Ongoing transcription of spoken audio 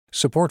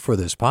Support for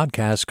this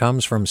podcast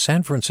comes from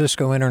San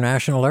Francisco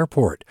International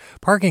Airport.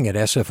 Parking at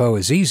SFO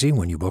is easy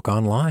when you book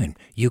online.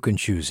 You can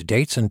choose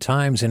dates and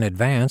times in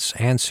advance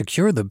and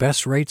secure the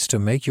best rates to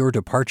make your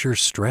departure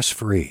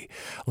stress-free.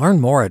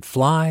 Learn more at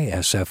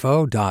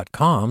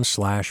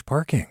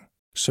flysfo.com/parking.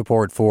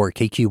 Support for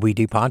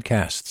KQED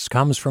podcasts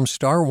comes from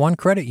Star One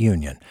Credit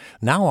Union,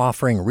 now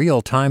offering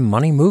real-time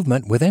money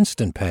movement with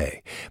Instant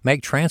Pay.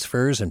 Make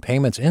transfers and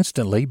payments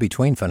instantly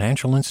between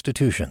financial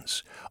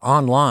institutions,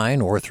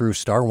 online or through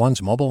Star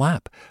One's mobile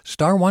app.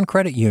 Star One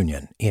Credit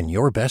Union, in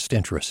your best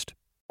interest.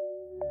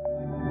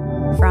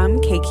 From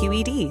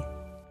KQED.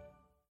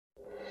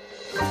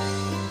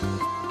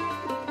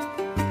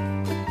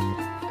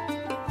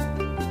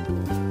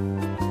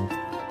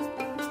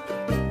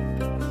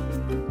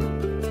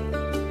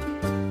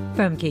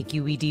 From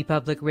KQED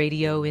Public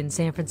Radio in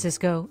San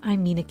Francisco,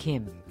 I'm Mina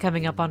Kim.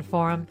 Coming up on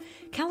Forum,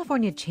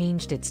 California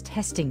changed its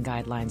testing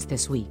guidelines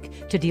this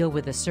week to deal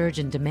with a surge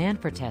in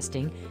demand for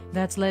testing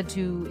that's led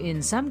to,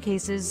 in some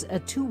cases, a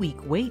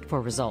 2-week wait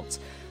for results.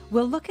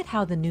 We'll look at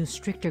how the new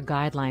stricter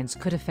guidelines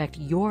could affect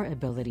your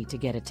ability to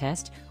get a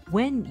test,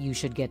 when you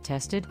should get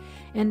tested,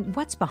 and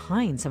what's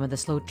behind some of the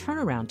slow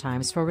turnaround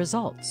times for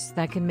results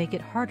that can make it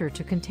harder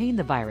to contain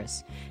the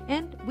virus.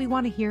 And we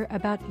want to hear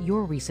about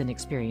your recent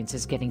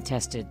experiences getting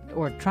tested,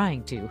 or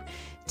trying to.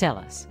 Tell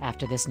us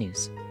after this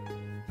news.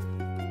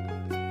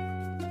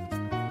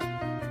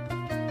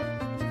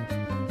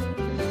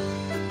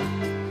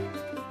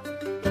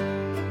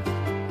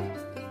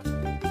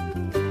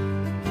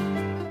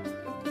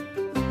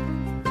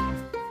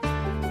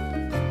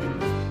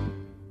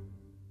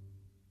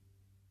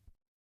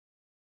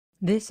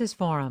 This is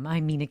Forum.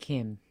 I'm Mina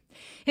Kim.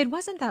 It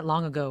wasn't that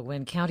long ago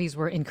when counties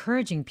were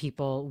encouraging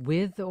people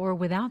with or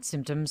without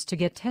symptoms to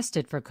get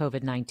tested for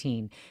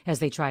COVID-19 as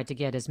they tried to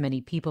get as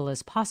many people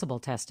as possible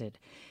tested.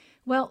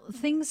 Well,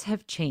 things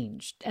have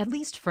changed, at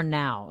least for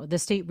now. The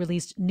state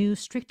released new,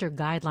 stricter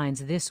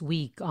guidelines this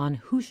week on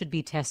who should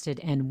be tested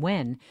and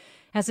when,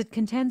 as it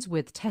contends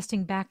with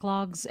testing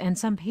backlogs and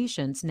some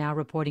patients now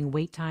reporting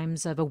wait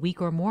times of a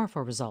week or more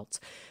for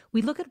results.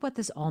 We look at what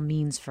this all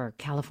means for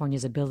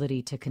California's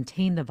ability to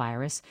contain the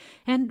virus,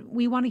 and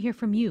we want to hear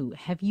from you.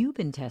 Have you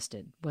been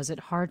tested? Was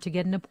it hard to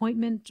get an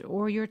appointment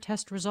or your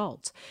test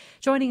results?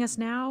 Joining us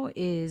now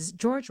is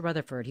George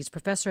Rutherford. He's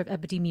professor of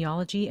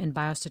epidemiology and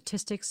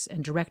biostatistics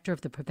and director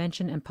of the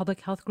Prevention and Public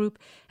Health Group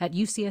at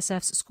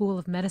UCSF's School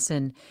of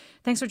Medicine.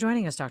 Thanks for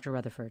joining us, Dr.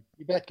 Rutherford.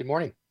 You bet. Good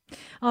morning.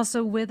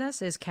 Also with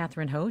us is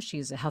Catherine Ho.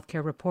 She's a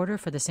healthcare reporter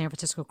for the San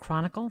Francisco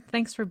Chronicle.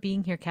 Thanks for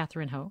being here,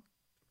 Catherine Ho.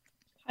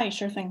 Hi,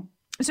 sure thing.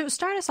 So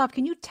start us off,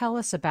 can you tell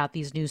us about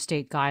these new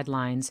state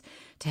guidelines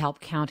to help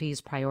counties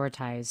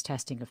prioritize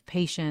testing of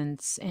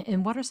patients,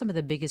 and what are some of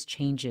the biggest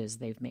changes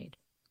they've made?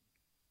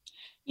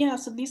 Yeah,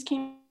 so these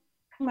came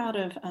out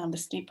of the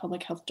State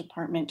Public Health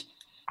Department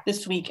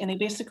this week, and they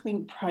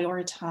basically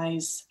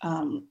prioritize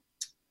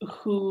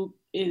who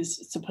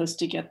is supposed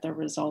to get their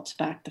results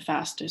back the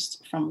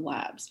fastest from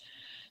labs.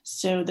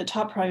 So the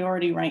top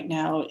priority right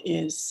now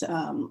is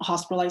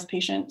hospitalized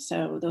patients.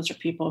 So those are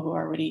people who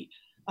are already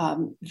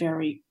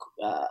very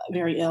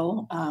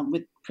ill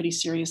with pretty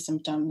serious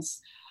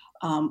symptoms.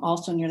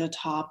 Also near the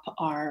top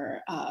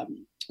are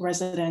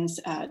residents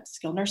at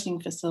skilled nursing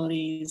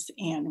facilities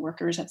and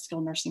workers at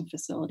skilled nursing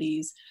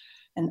facilities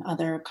and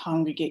other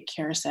congregate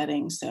care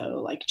settings,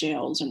 so like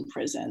jails and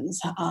prisons.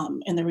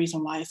 And the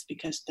reason why is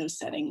because those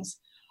settings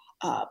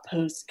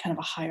pose kind of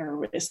a higher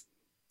risk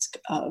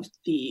of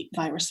the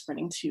virus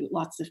spreading to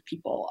lots of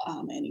people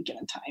at any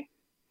given time.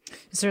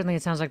 Certainly,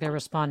 it sounds like they're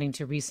responding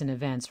to recent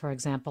events. For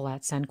example,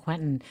 at San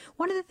Quentin,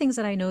 one of the things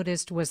that I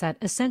noticed was that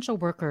essential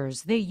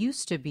workers, they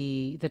used to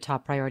be the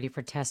top priority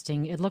for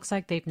testing. It looks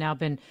like they've now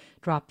been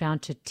dropped down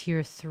to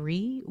tier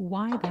 3.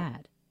 Why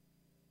that?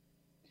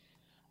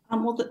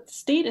 Well, the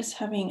state is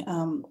having,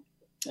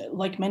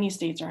 like many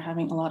states, are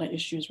having a lot of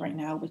issues right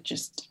now with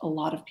just a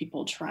lot of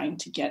people trying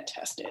to get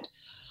tested.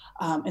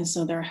 And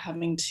so they're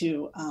having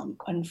to,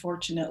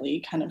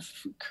 unfortunately, kind of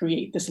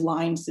create this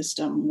line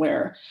system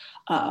where,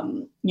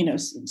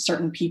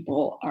 certain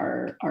people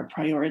are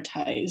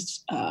prioritized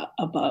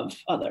above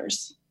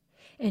others.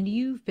 And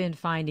you've been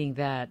finding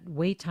that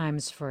wait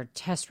times for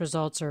test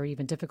results or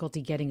even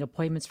difficulty getting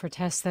appointments for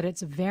tests, that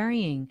it's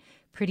varying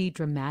pretty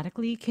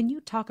dramatically. Can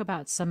you talk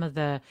about some of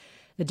the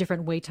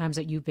different wait times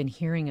that you've been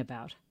hearing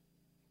about?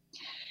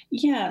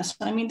 Yes,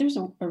 I mean, there's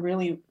a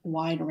really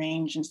wide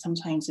range, and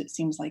sometimes it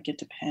seems like it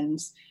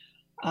depends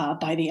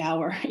by the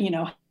hour,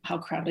 how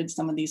crowded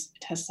some of these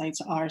test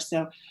sites are.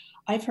 So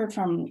I've heard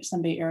from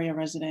some Bay Area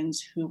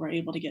residents who were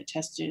able to get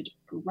tested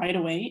right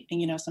away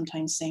and,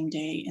 sometimes same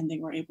day, and they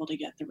were able to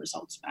get the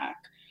results back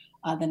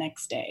the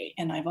next day.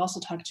 And I've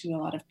also talked to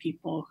a lot of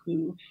people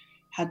who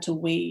had to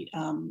wait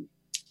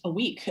a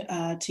week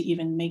to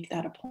even make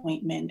that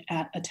appointment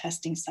at a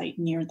testing site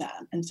near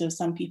them. And so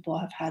some people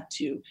have had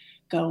to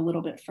go a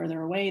little bit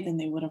further away than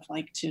they would have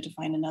liked to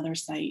find another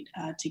site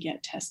to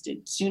get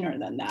tested sooner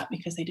than that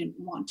because they didn't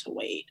want to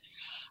wait.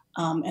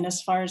 And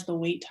as far as the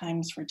wait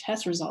times for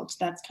test results,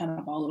 that's kind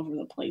of all over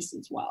the place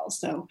as well.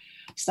 So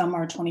some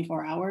are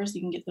 24 hours,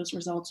 you can get those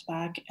results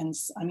back. And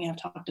I mean,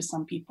 I've talked to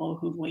some people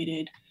who've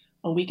waited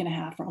a week and a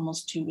half or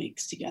almost 2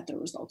 weeks to get their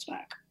results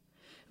back.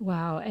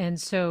 Wow. And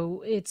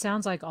so it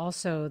sounds like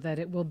also that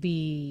it will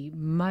be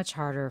much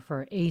harder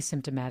for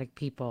asymptomatic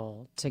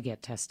people to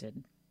get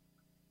tested.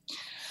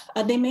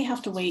 They may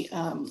have to wait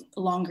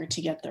longer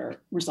to get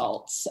their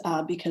results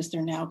because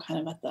they're now kind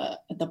of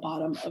at the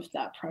bottom of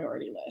that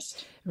priority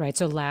list. Right.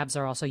 So labs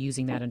are also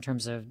using that in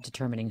terms of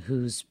determining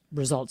whose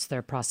results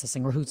they're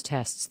processing or whose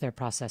tests they're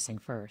processing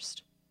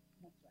first.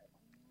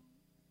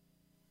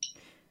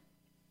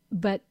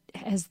 But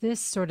has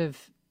this sort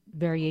of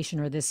variation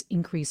or this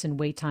increase in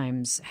wait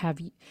times,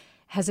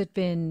 has it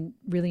been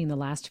really in the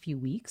last few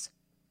weeks?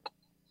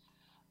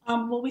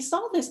 Well, we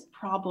saw this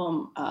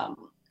problem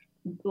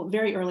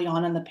very early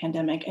on in the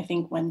pandemic. I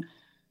think when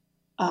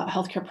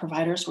healthcare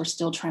providers were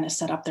still trying to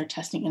set up their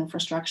testing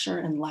infrastructure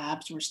and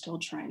labs were still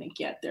trying to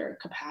get their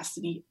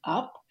capacity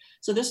up.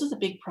 So this was a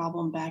big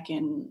problem back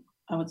in,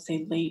 I would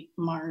say, late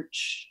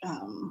March,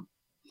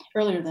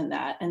 earlier than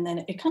that. And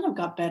then it kind of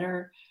got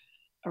better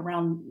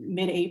around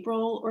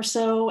mid-April or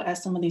so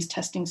as some of these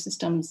testing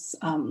systems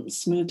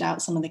smoothed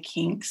out some of the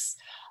kinks.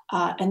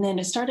 And then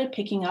it started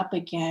picking up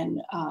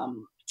again,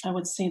 I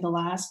would say the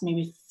last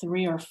maybe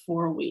 3 or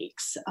 4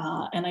 weeks.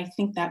 And I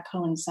think that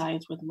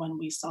coincides with when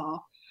we saw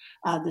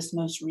this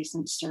most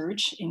recent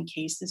surge in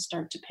cases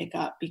start to pick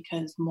up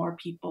because more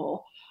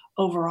people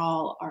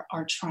overall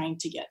are trying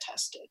to get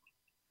tested.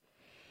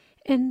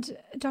 And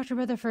Dr.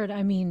 Rutherford,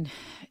 I mean,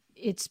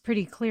 it's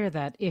pretty clear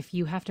that if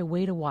you have to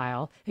wait a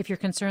while, if you're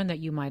concerned that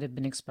you might have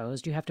been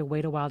exposed, you have to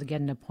wait a while to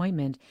get an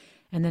appointment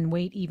and then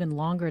wait even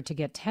longer to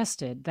get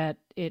tested, that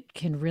it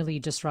can really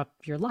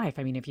disrupt your life.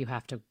 I mean, if you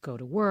have to go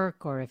to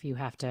work or if you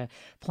have to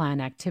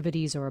plan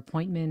activities or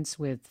appointments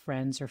with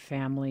friends or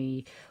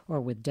family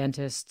or with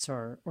dentists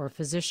or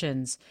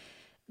physicians.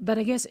 But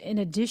I guess in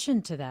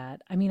addition to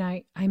that, I mean,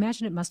 I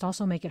imagine it must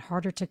also make it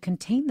harder to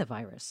contain the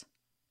virus.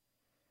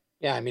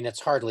 Yeah, I mean,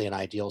 it's hardly an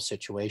ideal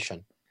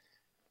situation.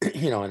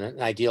 In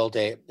an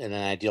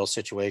ideal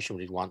situation,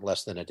 we'd want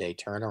less than a day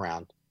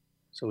turnaround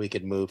so we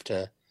could move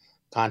to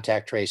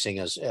contact tracing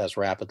as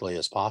rapidly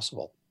as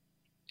possible.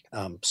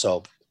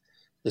 So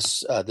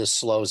this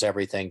slows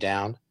everything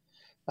down.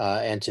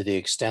 And to the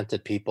extent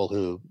that people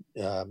who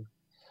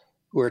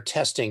are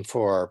testing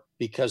for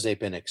because they've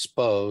been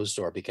exposed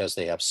or because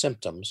they have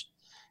symptoms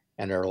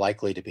and are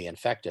likely to be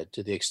infected,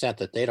 to the extent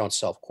that they don't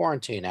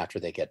self-quarantine after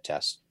they get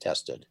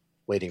tested,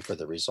 waiting for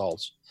the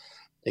results,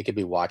 they could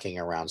be walking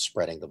around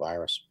spreading the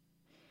virus.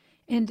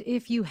 And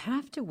if you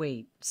have to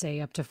wait,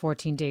 say, up to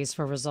 14 days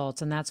for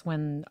results, and that's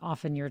when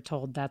often you're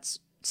told that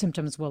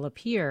symptoms will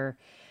appear,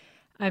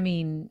 I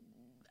mean,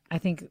 I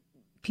think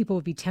people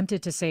would be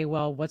tempted to say,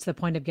 well, what's the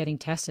point of getting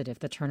tested if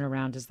the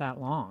turnaround is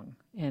that long?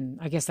 And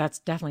I guess that's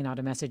definitely not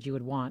a message you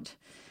would want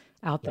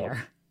out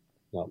there.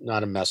 No,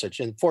 not a message.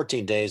 And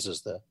 14 days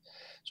is the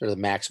sort of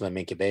the maximum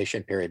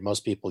incubation period.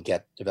 Most people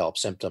develop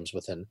symptoms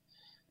within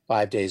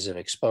 5 days of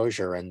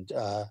exposure,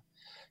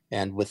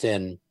 and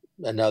within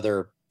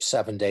another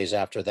 7 days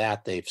after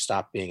that, they've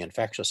stopped being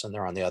infectious and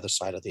they're on the other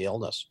side of the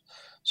illness.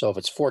 So if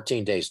it's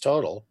 14 days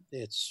total,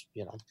 it's,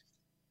 you're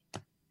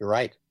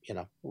right.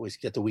 Always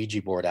get the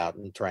Ouija board out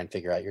and try and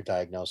figure out your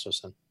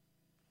diagnosis.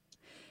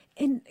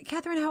 And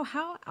Catherine,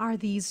 how are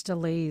these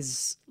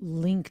delays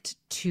linked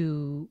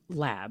to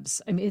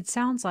labs? I mean, it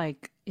sounds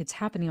like it's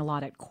happening a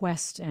lot at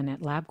Quest and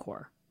at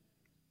LabCorp.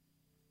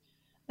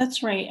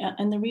 That's right.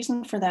 And the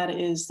reason for that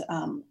is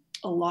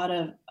a lot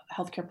of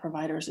healthcare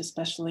providers,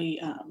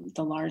 especially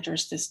the larger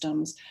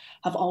systems,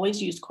 have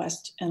always used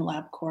Quest and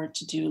LabCorp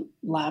to do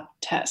lab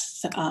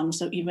tests.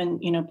 So even,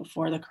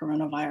 before the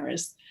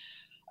coronavirus,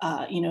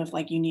 if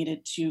like you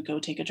needed to go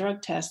take a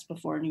drug test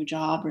before a new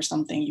job or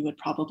something, you would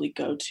probably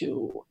go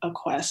to a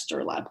Quest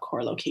or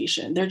LabCorp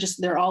location.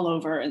 They're all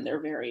over and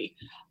they're very,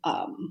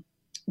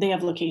 they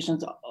have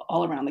locations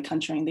all around the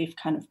country, and they've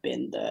kind of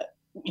been the,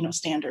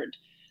 standard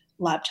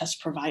lab test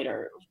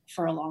provider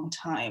for a long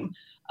time.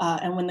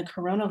 And when the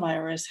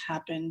coronavirus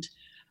happened,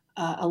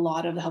 a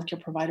lot of the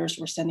healthcare providers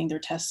were sending their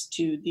tests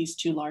to these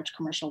 2 large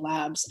commercial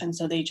labs. And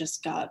so they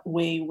just got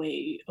way,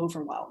 way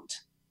overwhelmed.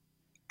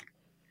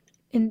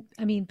 And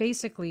I mean,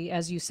 basically,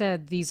 as you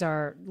said, these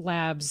are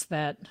labs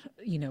that,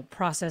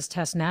 process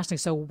tests nationally.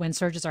 So when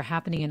surges are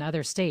happening in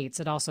other states,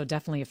 it also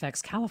definitely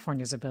affects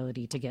California's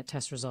ability to get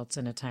test results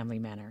in a timely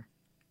manner.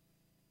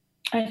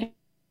 I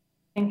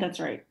think that's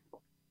right.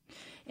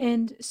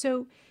 And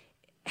so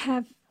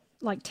have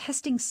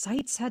testing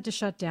sites had to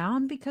shut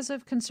down because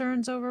of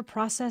concerns over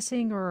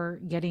processing or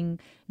getting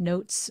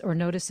notes or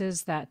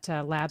notices that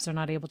labs are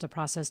not able to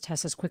process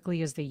tests as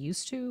quickly as they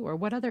used to? Or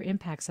what other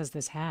impacts has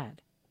this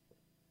had?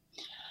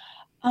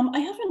 I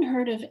haven't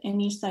heard of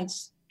any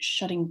sites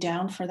shutting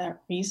down for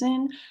that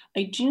reason.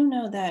 I do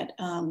know that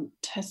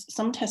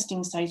some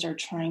testing sites are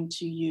trying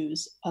to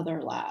use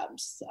other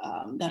labs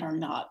that are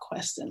not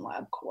Quest and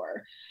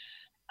LabCorp.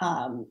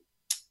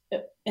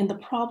 And the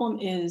problem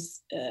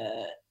is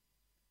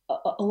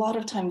a lot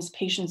of times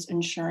patients'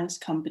 insurance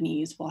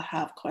companies will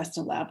have Quest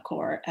and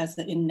LabCorp as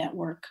the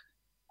in-network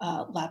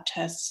lab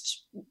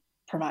test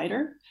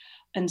provider.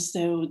 And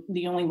so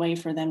the only way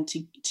for them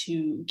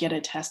to get a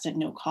test at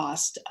no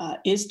cost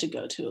is to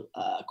go to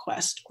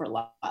Quest or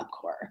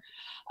LabCorp.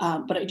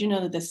 But I do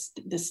know that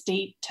the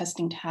state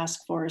testing task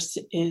force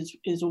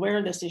is aware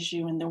of this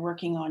issue, and they're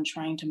working on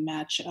trying to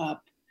match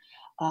up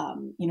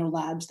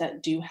labs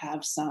that do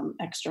have some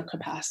extra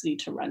capacity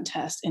to run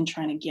tests and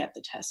trying to get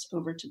the tests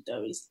over to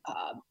those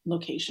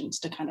locations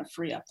to kind of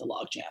free up the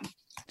logjam.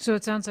 So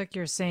it sounds like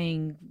you're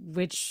saying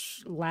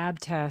which lab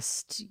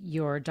test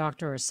your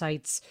doctor or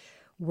sites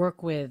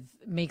work with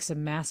makes a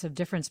massive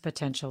difference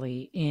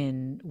potentially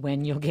in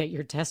when you'll get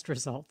your test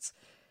results.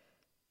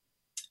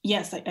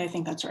 Yes, I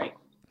think that's right.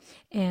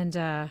 And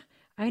I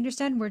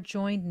understand we're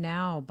joined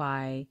now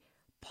by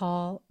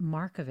Paul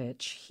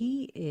Markovich.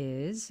 He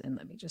is, and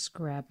let me just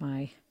grab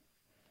my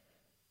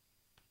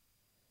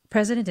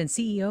president and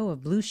CEO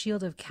of Blue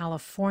Shield of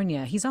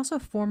California. He's also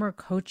former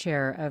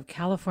co-chair of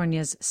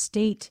California's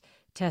State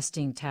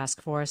Testing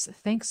Task Force.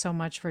 Thanks so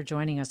much for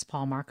joining us,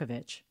 Paul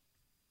Markovich.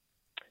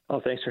 Oh,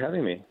 thanks for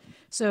having me.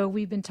 So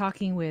we've been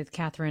talking with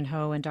Catherine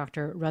Ho and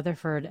Dr.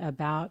 Rutherford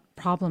about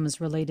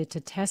problems related to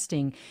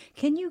testing.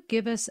 Can you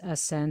give us a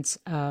sense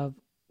of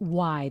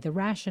why, the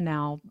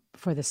rationale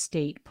for the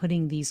state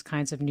putting these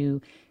kinds of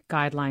new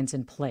guidelines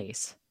in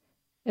place,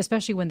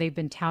 especially when they've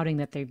been touting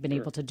that they've been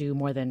able to do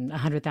more than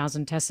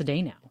 100,000 tests a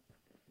day now?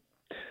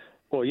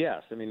 Well,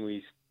 yes. I mean,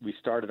 we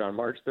started on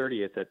March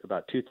 30th at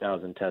about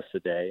 2,000 tests a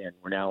day, and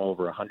we're now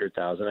over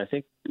 100,000. I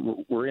think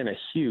we're in a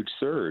huge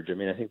surge. I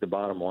mean, I think the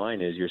bottom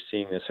line is you're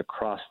seeing this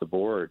across the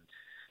board.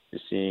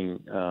 You're seeing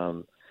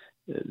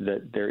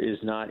that there is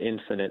not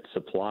infinite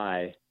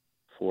supply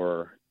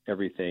for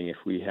everything if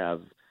we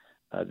have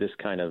this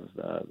kind of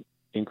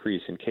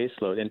increase in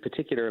caseload, and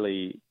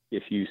particularly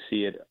if you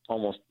see it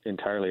almost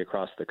entirely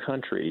across the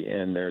country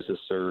and there's a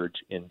surge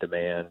in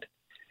demand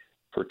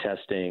for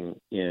testing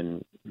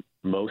in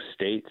most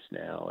states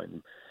now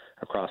and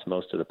across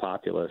most of the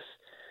populace,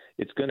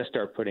 it's going to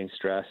start putting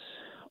stress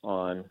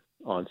on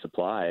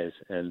supplies,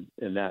 and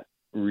that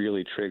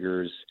really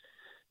triggers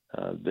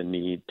the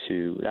need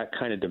to, that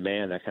kind of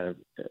demand, that kind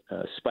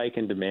of spike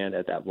in demand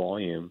at that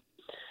volume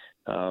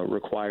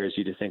requires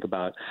you to think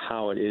about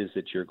how it is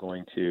that you're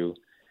going to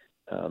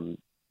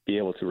be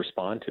able to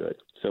respond to it.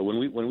 So when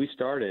we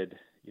started,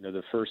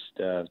 the first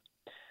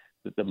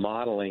the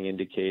modeling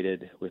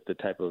indicated with the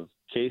type of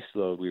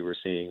caseload we were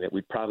seeing that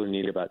we'd probably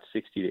need about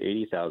 60 to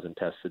 80,000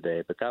 tests a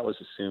day, but that was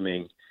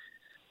assuming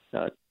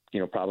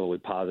probably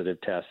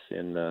positive tests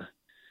in the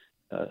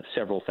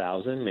several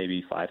thousand,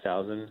 maybe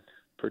 5,000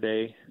 per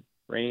day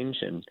range,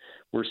 and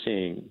we're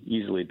seeing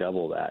easily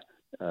double that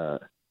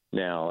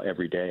now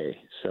every day.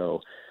 So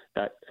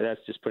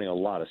that's just putting a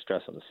lot of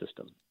stress on the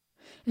system.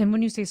 And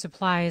when you say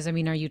supplies, I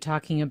mean, are you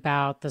talking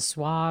about the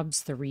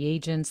swabs, the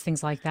reagents,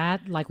 things like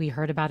that, like we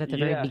heard about at the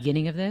very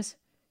beginning of this?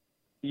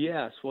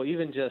 Yes. Well,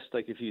 even just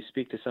like if you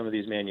speak to some of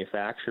these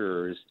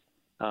manufacturers,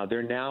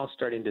 they're now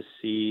starting to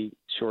see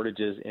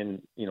shortages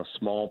in,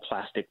 small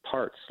plastic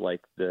parts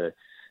like the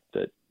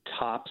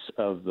tops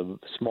of the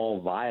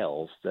small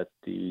vials that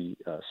the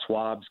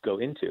swabs go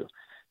into.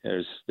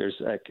 There's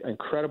an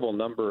incredible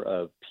number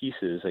of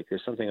pieces, like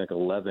there's something like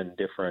 11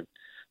 different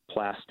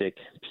plastic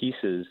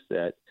pieces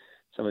that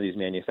some of these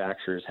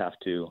manufacturers have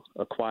to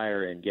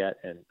acquire and get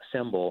and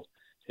assemble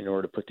in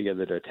order to put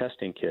together their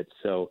testing kits.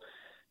 So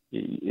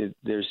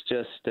there's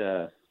just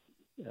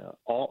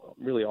all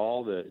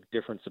the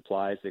different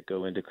supplies that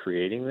go into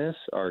creating this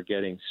are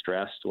getting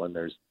stressed when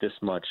there's this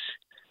much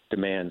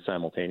demand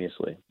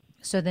simultaneously.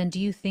 So then do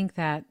you think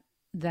that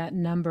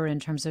number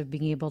in terms of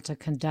being able to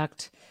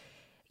conduct,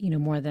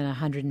 more than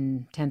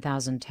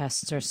 110,000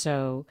 tests or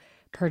so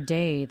per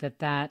day,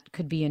 that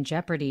could be in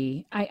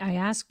jeopardy? I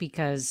ask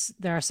because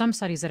there are some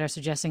studies that are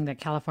suggesting that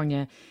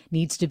California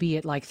needs to be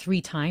at like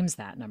 3 times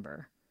that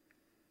number.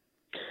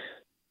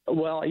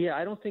 Well, yeah,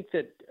 I don't think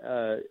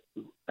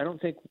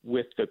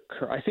with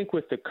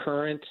the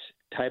current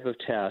type of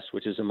test,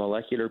 which is a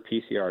molecular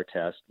PCR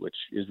test, which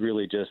is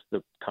really just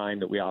the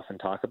kind that we often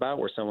talk about,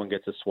 where someone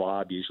gets a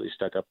swab usually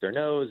stuck up their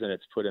nose and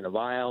it's put in a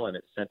vial and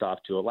it's sent off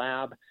to a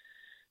lab.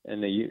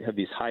 And they have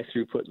these high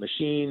throughput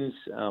machines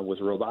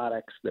with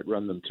robotics that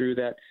run them through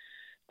that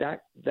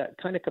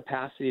kind of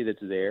capacity that's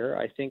there.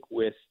 I think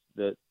with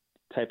the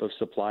type of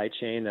supply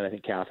chain that I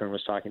think Catherine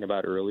was talking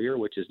about earlier,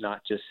 which is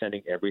not just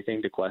sending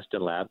everything to Quest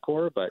and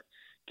LabCorp, but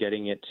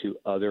getting it to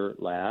other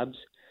labs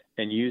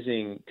and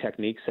using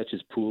techniques such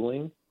as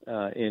pooling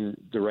in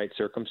the right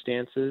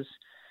circumstances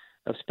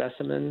of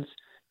specimens,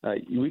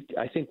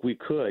 I think we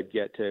could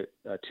get to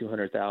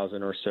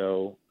 200,000 or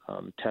so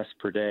tests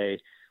per day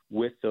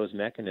with those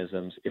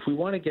mechanisms. If we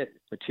want to get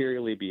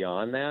materially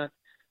beyond that,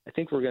 I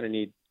think we're going to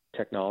need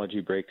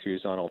technology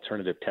breakthroughs on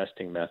alternative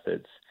testing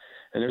methods.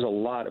 And there's a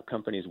lot of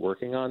companies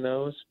working on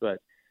those, but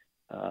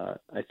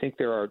I think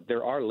there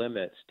are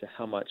limits to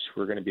how much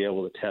we're going to be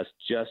able to test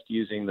just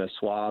using the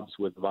swabs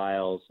with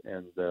vials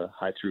and the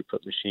high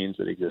throughput machines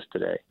that exist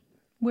today.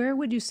 Where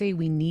would you say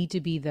we need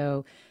to be,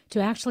 though,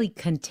 to actually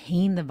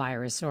contain the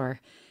virus or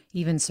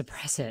even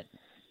suppress it?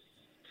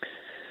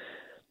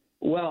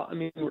 Well, I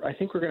mean, I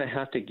think we're going to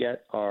have to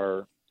get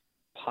our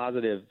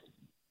positive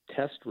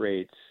test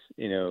rates,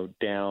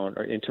 down,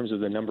 or in terms of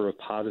the number of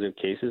positive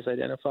cases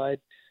identified,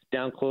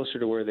 down closer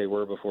to where they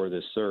were before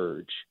this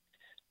surge.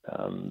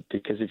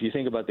 Because if you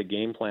think about the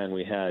game plan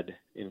we had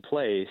in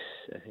place,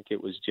 I think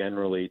it was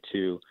generally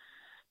to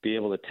be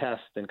able to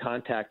test and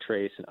contact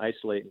trace and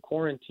isolate and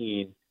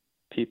quarantine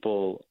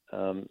people,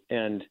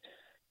 and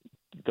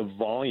the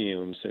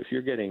volume. So if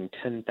you're getting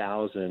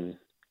 10,000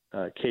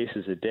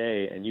 cases a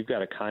day and you've got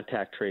to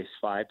contact trace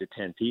 5 to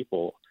 10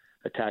 people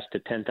attached to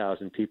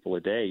 10,000 people a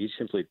day, you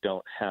simply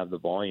don't have the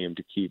volume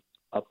to keep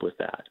up with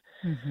that.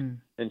 Mm-hmm.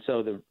 And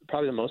so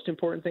probably the most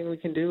important thing we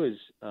can do is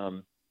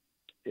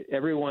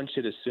everyone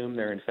should assume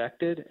they're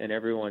infected, and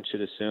everyone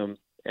should assume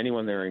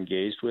anyone they're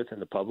engaged with in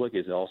the public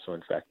is also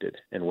infected,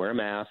 and wear a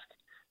mask,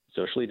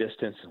 socially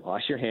distance,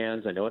 wash your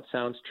hands. I know it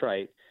sounds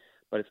trite,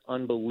 but it's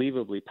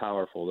unbelievably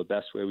powerful, the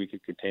best way we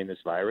could contain this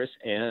virus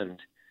and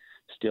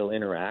still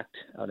interact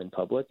out in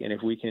public. And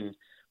if we can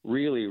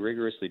really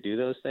rigorously do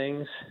those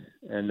things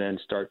and then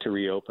start to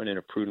reopen in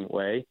a prudent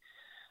way,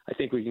 I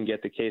think we can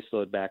get the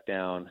caseload back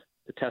down.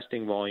 The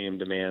testing volume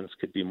demands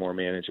could be more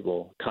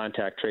manageable.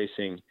 Contact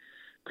tracing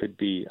could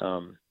be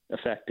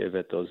effective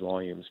at those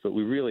volumes. But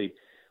we really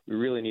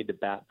need to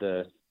bat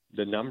the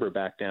number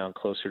back down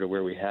closer to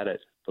where we had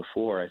it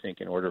before, I think,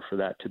 in order for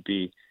that to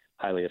be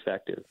highly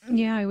effective.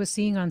 Yeah, I was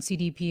seeing on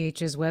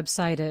CDPH's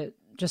website a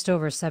just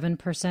over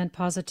 7%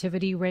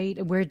 positivity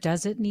rate. Where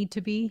does it need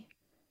to be?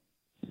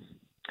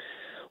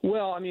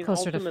 Well, I mean,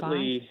 closer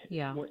ultimately,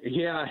 to 5?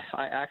 Yeah,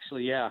 I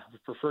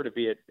would prefer to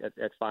be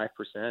at 5%.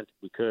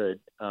 We could.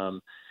 I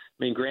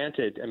mean,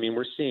 granted,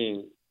 we're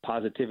seeing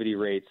positivity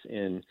rates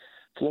in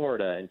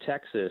Florida and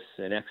Texas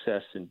in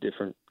excess in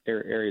different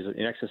areas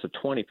in excess of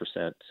 20%.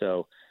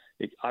 So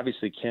it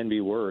obviously can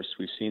be worse.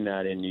 We've seen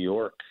that in New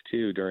York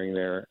too during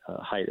their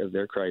height of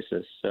their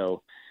crisis.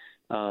 So,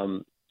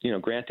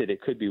 granted,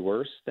 it could be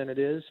worse than it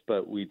is,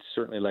 but we'd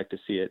certainly like to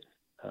see it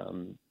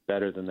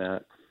better than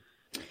that.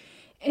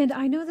 And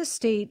I know the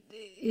state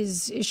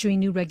is issuing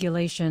new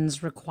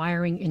regulations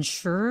requiring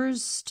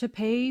insurers to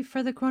pay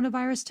for the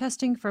coronavirus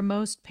testing for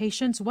most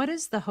patients. What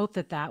is the hope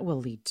that will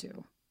lead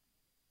to?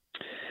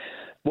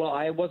 Well,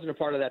 I wasn't a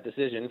part of that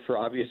decision for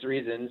obvious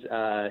reasons,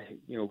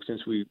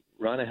 since we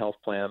run a health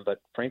plan. But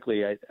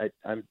frankly,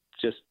 I'm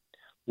just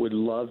would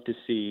love to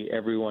see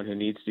everyone who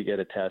needs to get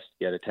a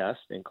test,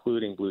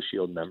 including Blue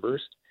Shield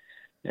members.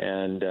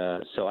 And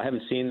so I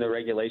haven't seen the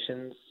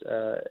regulations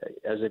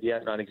as of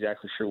yet, not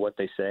exactly sure what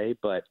they say,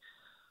 but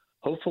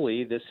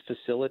hopefully this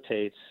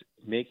facilitates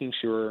making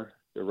sure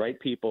the right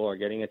people are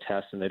getting a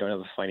test and they don't have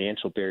a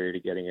financial barrier to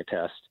getting a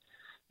test.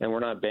 And we're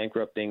not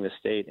bankrupting the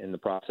state in the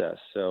process.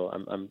 So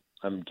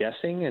I'm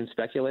guessing and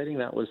speculating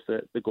that was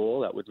the goal.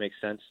 That would make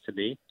sense to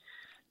me.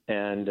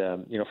 And,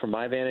 from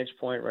my vantage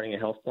point, running a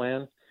health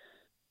plan,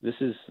 this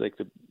is like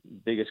the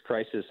biggest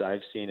crisis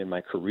I've seen in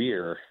my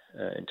career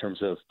in terms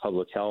of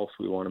public health.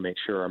 We want to make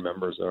sure our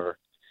members are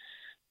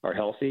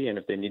healthy, and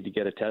if they need to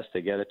get a test,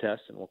 they get a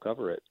test, and we'll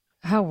cover it.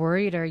 How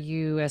worried are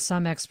you, as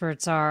some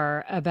experts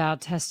are,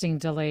 about testing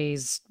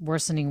delays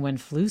worsening when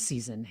flu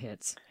season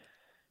hits?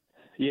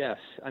 Yes.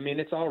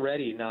 It's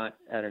already not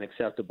at an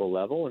acceptable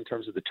level in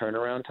terms of the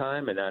turnaround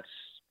time, and that's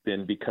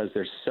been because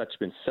there's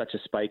been such a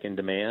spike in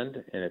demand,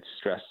 and it's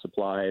stressed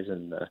supplies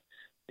and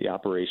the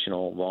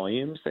operational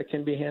volumes that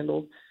can be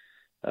handled.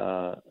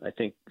 I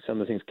think some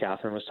of the things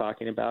Catherine was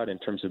talking about in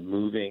terms of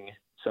moving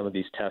some of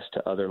these tests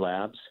to other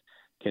labs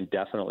can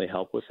definitely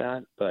help with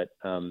that. But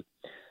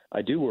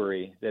I do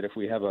worry that if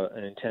we have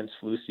an intense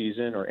flu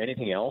season or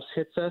anything else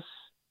hits us,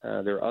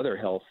 there are other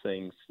health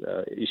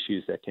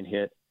issues that can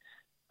hit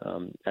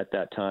at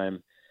that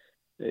time.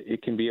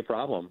 It can be a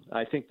problem.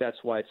 I think that's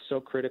why it's so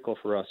critical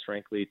for us,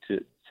 frankly,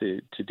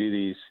 to do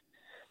these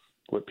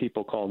what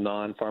people call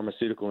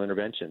non-pharmaceutical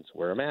interventions.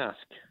 Wear a mask,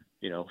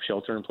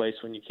 shelter in place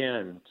when you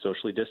can,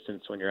 socially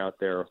distance when you're out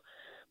there,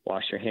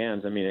 wash your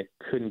hands. It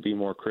couldn't be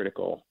more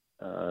critical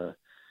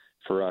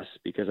for us,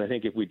 because I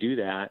think if we do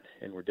that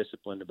and we're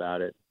disciplined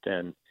about it,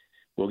 then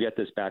we'll get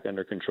this back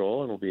under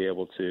control and we'll be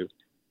able to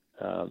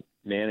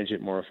manage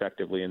it more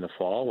effectively in the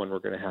fall when we're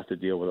going to have to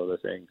deal with other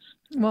things.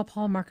 Well,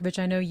 Paul Markovich,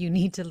 I know you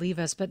need to leave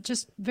us, but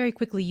just very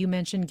quickly, you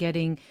mentioned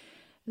getting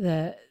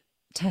the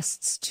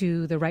tests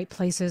to the right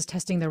places,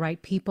 testing the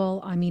right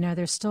people. Are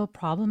there still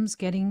problems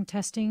getting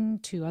testing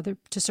to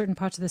certain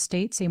parts of the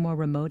state, say more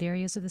remote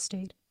areas of the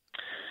state?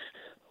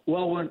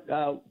 Well, when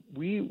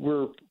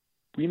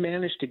we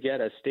managed to get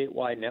a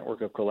statewide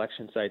network of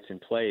collection sites in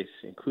place,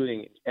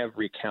 including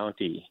every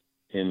county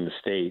in the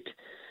state.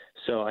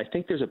 So I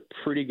think there's a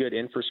pretty good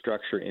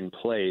infrastructure in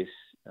place.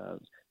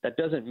 That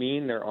doesn't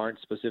mean there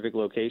aren't specific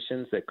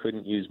locations that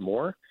couldn't use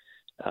more.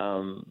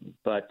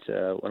 But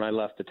when I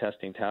left the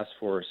testing task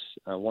force,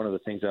 one of the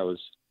things I was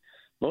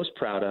most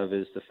proud of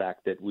is the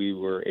fact that we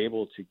were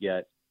able to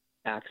get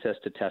access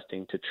to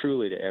testing to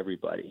truly to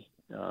everybody.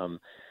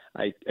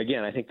 I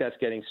think that's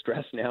getting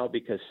stressed now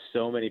because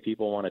so many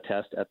people want to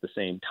test at the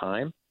same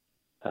time.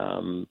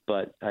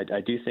 But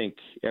I do think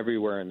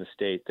everywhere in the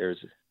state there's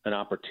an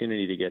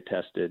opportunity to get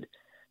tested,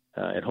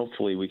 and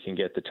hopefully we can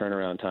get the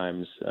turnaround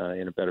times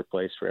in a better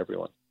place for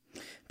everyone.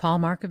 Paul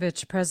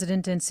Markovich,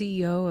 President and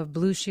CEO of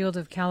Blue Shield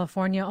of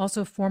California,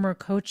 also former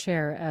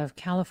co-chair of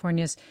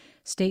California's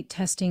State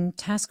Testing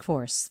Task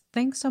Force.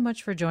 Thanks so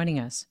much for joining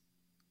us.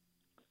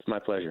 It's my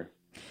pleasure.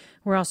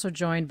 We're also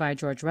joined by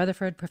George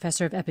Rutherford,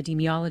 Professor of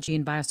Epidemiology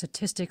and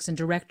Biostatistics and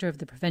Director of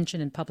the Prevention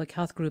and Public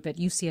Health Group at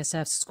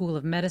UCSF's School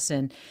of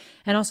Medicine,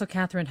 and also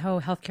Kathryn Ho,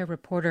 healthcare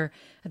reporter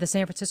at the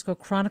San Francisco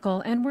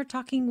Chronicle. And we're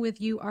talking with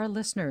you, our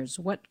listeners.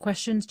 What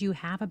questions do you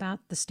have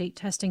about the state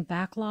testing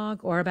backlog,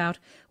 or about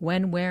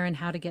when, where, and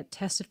how to get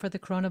tested for the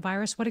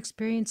coronavirus? What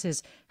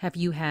experiences have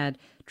you had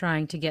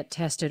trying to get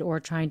tested or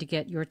trying to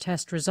get your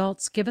test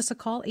results? Give us a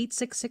call,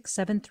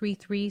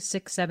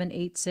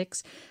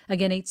 866-733-6786.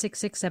 Again,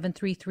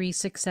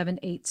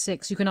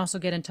 866-733-6786. You can also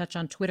get in touch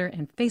on Twitter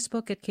and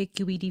Facebook at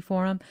KQED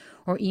Forum,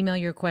 or email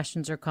your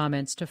questions or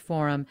comments to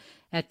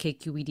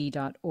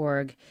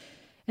forum@kqed.org.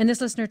 And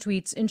this listener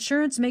tweets,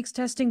 insurance makes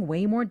testing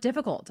way more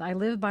difficult. I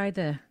live by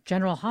the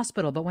general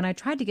hospital, but when I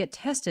tried to get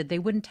tested, they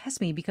wouldn't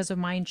test me because of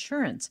my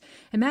insurance.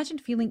 Imagine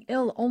feeling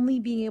ill, only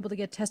being able to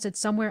get tested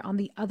somewhere on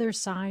the other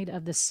side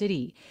of the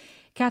city.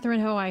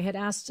 Kathryn Ho, I had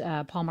asked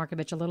Paul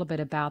Markovich a little bit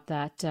about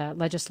that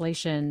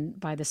legislation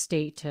by the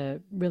state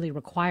to really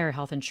require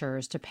health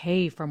insurers to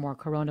pay for more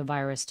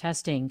coronavirus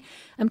testing.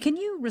 Can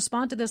you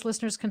respond to this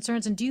listener's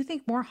concerns? And do you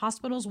think more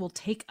hospitals will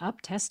take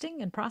up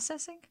testing and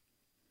processing?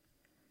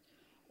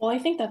 Well, I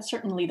think that's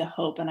certainly the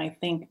hope. And I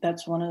think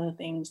that's one of the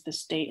things the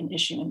state, in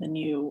issuing the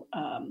new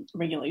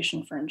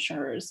regulation for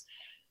insurers,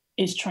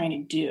 is trying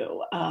to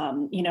do.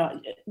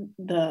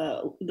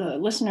 The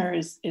listener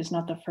is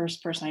not the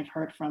first person I've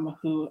heard from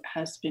who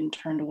has been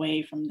turned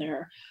away from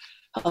their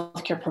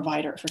healthcare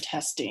provider for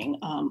testing,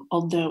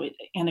 although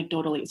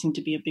anecdotally it seemed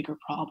to be a bigger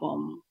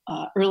problem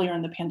earlier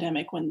in the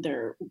pandemic, when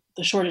the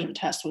shortage of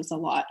tests was a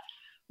lot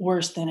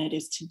worse than it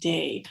is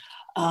today.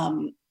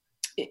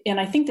 And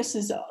I think this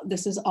is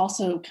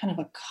also kind of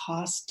a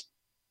cost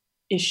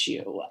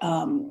issue.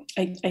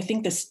 I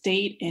think the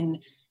state in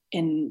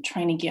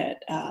trying to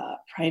get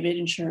private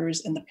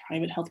insurers and the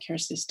private healthcare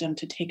system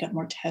to take up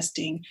more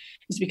testing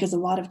is because a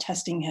lot of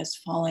testing has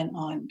fallen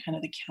on kind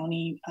of the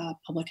county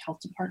public health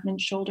department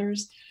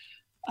shoulders.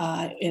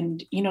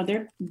 And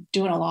they're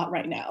doing a lot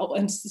right now.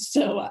 And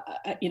so,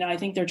 I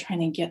think they're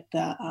trying to get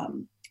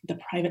the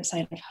private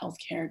side of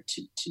healthcare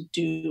to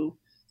do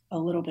a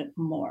little bit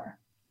more.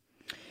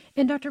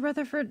 And Dr.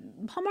 Rutherford,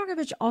 Paul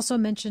Markovich also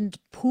mentioned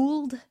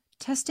pooled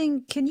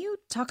testing. Can you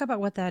talk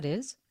about what that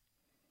is?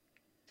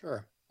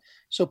 Sure.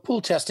 So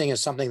pooled testing is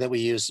something that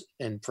we use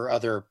for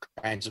other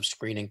kinds of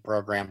screening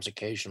programs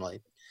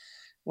occasionally.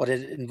 What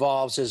it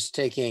involves is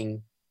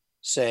taking,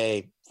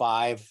 say,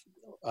 5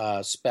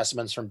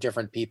 specimens from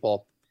different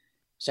people,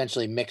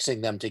 essentially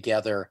mixing them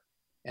together,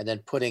 and then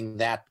putting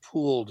that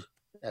pooled,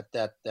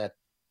 that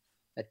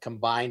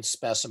combined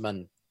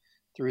specimen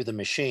through the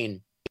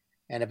machine.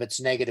 And if it's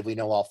negative, we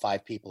know all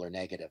 5 people are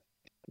negative.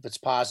 If it's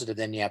positive,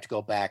 then you have to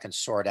go back and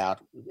sort out,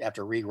 you have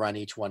to rerun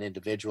each one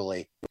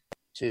individually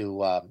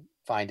to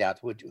find out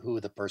who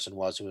the person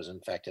was who was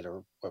infected,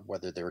 or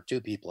whether there were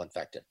 2 people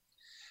infected.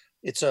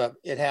 It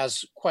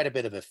has quite a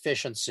bit of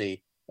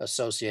efficiency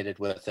associated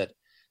with it,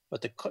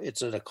 but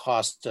it's at a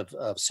cost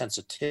of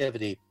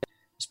sensitivity,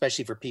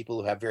 especially for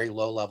people who have very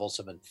low levels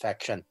of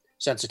infection.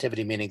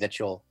 Sensitivity meaning that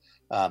you'll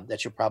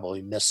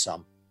probably miss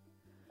some.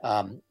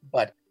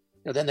 But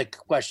then the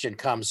question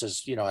comes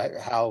is,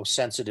 how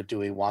sensitive do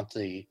we want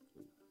the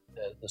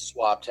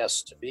swab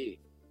tests to be?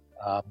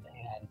 And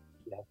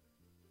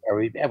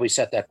have we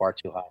set that bar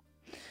too high?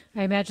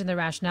 I imagine the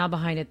rationale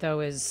behind it, though,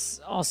 is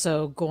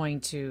also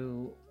going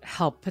to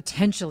help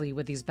potentially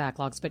with these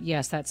backlogs. But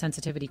yes, that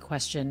sensitivity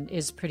question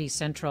is pretty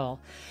central.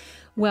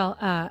 Well,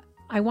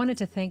 I wanted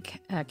to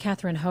thank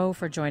Kathryn Ho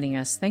for joining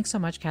us. Thanks so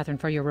much, Kathryn,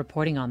 for your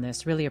reporting on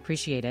this. Really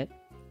appreciate it.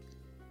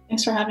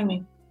 Thanks for having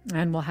me.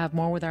 And we'll have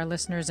more with our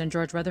listeners and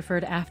George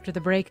Rutherford after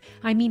the break.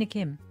 I'm Mina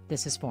Kim.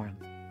 This is Forum.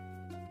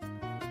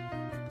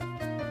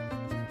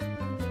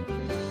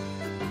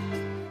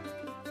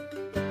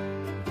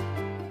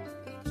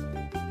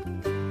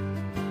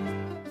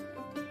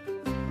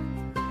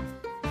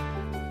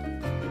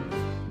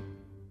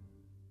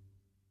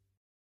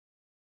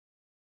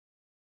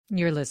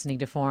 You're listening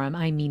to Forum.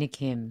 I'm Mina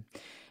Kim.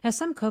 As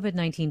some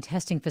COVID-19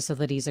 testing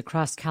facilities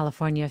across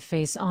California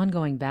face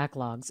ongoing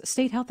backlogs,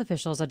 state health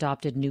officials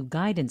adopted new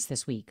guidance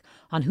this week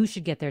on who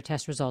should get their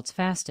test results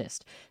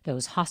fastest.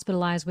 Those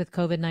hospitalized with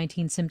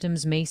COVID-19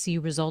 symptoms may see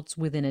results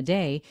within a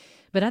day,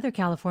 but other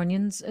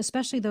Californians,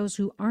 especially those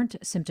who aren't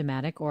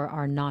symptomatic or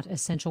are not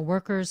essential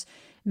workers,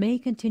 may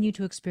continue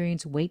to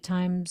experience wait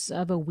times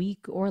of a week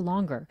or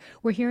longer.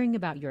 We're hearing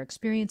about your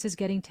experiences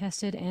getting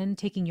tested and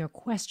taking your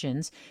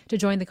questions. To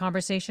join the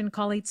conversation,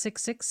 call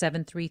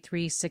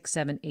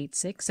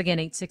 866-733-6786. Again,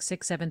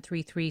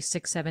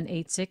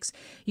 866-733-6786.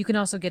 You can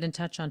also get in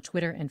touch on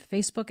Twitter and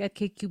Facebook at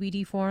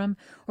KQED Forum,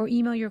 or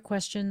email your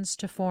questions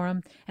to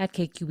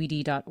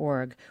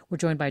forum@kqed.org. We're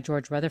joined by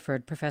George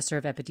Rutherford, Professor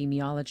of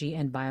Epidemiology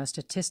and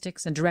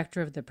Biostatistics and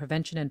Director of the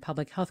Prevention and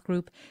Public Health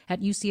Group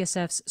at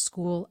UCSF's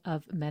School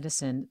of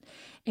Medicine.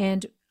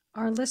 And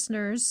our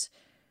listeners,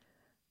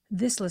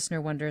 this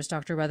listener wonders,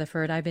 Dr.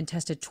 Rutherford, I've been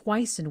tested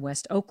twice in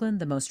West Oakland,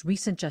 the most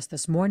recent just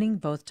this morning,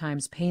 both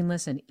times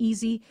painless and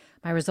easy.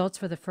 My results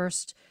for the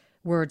first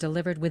were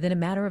delivered within a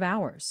matter of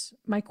hours.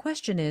 My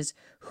question is,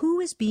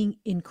 who is being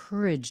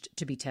encouraged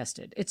to be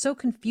tested? It's so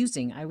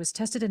confusing. I was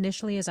tested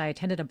initially as I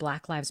attended a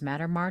Black Lives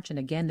Matter march, and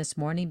again this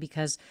morning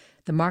because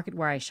the market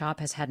where I shop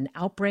has had an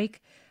outbreak.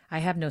 I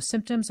have no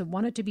symptoms and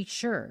wanted to be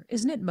sure.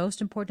 Isn't it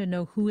most important to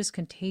know who is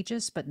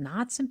contagious but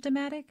not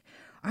symptomatic?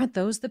 Aren't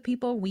those the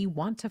people we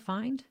want to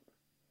find?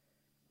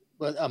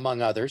 Well,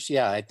 among others,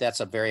 yeah, that's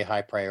a very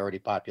high priority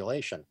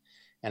population.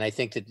 And I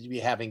think that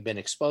having been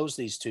exposed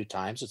these 2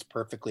 times, it's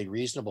perfectly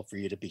reasonable for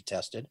you to be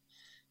tested.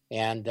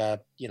 And,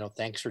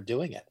 thanks for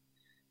doing it.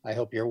 I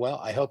hope you're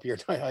well. I hope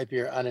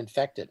you're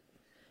uninfected.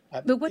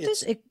 But what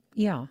does it,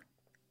 yeah.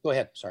 Go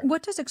ahead. Sorry.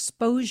 What does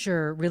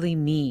exposure really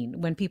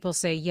mean when people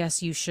say,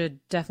 yes, you should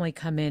definitely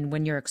come in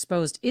when you're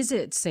exposed? Is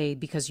it, say,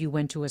 because you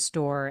went to a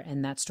store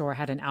and that store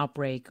had an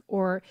outbreak?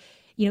 Or,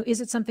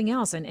 is it something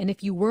else? And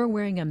if you were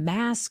wearing a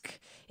mask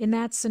in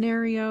that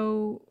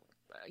scenario,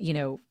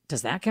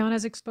 does that count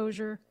as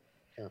exposure?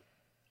 Yeah.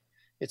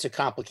 It's a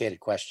complicated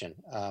question.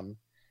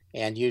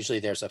 And usually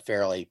there's a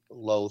fairly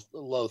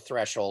low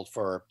threshold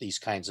for these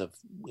kinds of,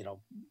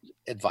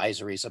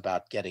 advisories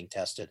about getting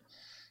tested.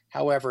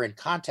 However, in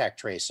contact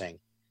tracing,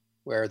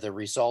 where the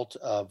result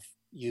of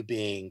you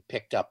being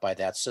picked up by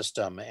that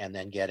system and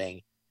then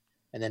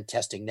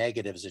testing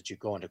negatives that you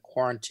go into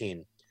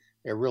quarantine,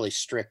 there are really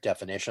strict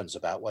definitions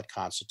about what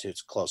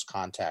constitutes close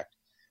contact.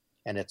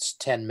 And it's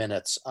 10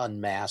 minutes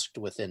unmasked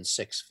within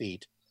 6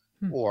 feet,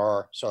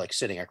 or so like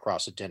sitting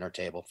across a dinner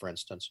table, for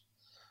instance.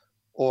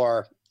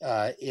 Or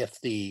if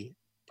the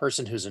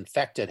person who's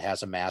infected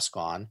has a mask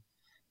on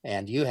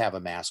and you have a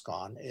mask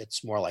on,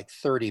 it's more like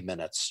 30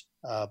 minutes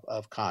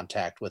of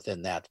contact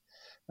within that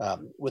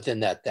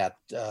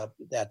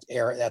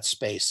area, that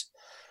space.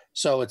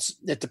 So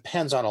it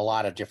depends on a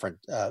lot of different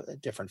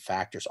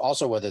factors.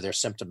 Also, whether they're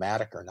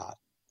symptomatic or not,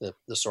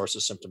 the source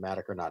is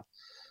symptomatic or not.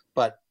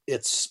 But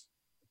it's,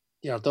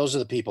 those are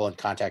the people in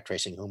contact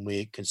tracing whom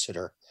we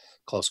consider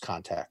close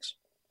contacts.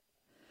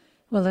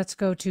 Well, let's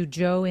go to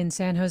Joe in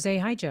San Jose.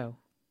 Hi, Joe.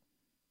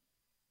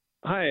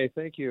 Hi,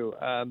 thank you.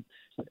 I'm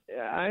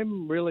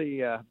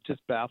really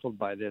just baffled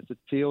by this. It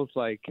feels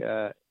like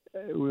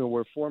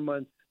we're 4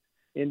 months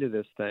into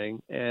this thing,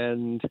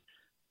 and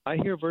I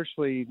hear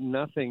virtually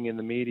nothing in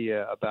the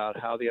media about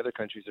how the other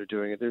countries are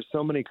doing it. There's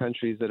so many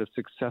countries that have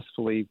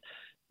successfully,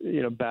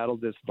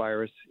 battled this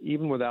virus,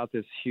 even without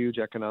this huge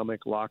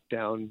economic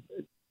lockdown.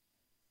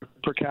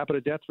 Per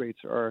capita death rates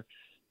are,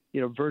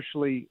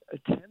 virtually a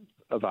tenth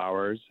of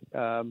ours.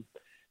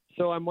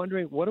 So I'm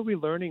wondering, what are we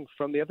learning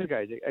from the other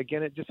guys?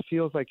 Again, it just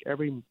feels like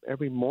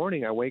every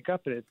morning I wake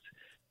up and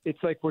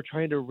it's like we're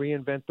trying to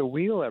reinvent the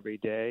wheel every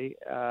day.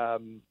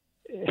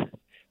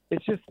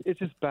 It's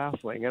just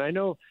baffling. And I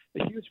know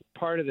a huge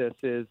part of this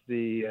is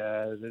the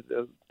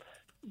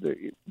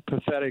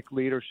pathetic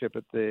leadership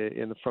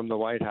from the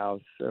White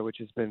House, which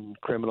has been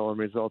criminal and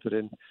resulted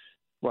in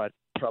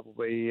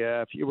probably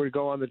if you were to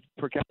go on the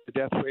per capita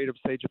death rate of,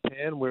 say,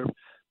 Japan, we're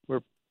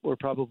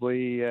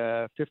probably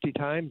 50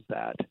 times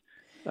that,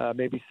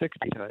 maybe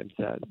 60 times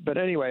that. But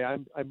anyway,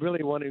 I'm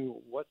really wondering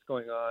what's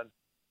going on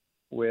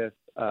with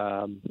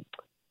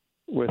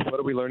what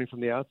are we learning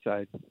from the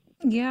outside.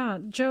 Yeah,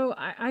 Joe,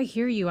 I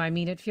hear you. I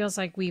mean, it feels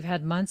like we've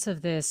had months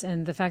of this,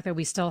 and the fact that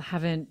we still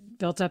haven't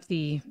built up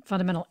the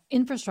fundamental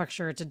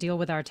infrastructure to deal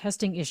with our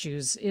testing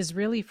issues is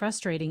really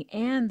frustrating.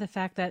 And the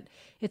fact that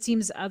it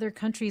seems other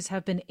countries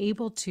have been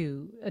able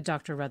to,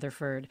 Dr.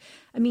 Rutherford.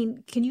 I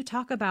mean, can you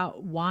talk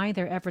about why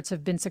their efforts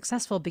have been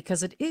successful?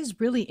 Because it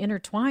is really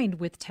intertwined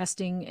with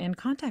testing and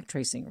contact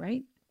tracing,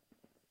 right?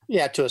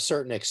 Yeah, to a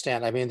certain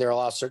extent. I mean, there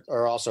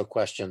are also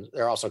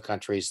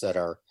countries that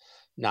are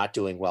not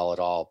doing well at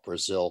all.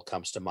 Brazil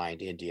comes to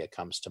mind, India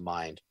comes to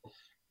mind,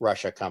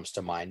 Russia comes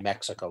to mind,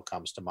 Mexico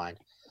comes to mind.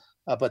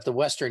 But the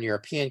Western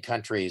European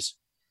countries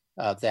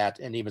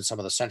and even some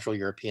of the Central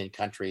European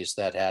countries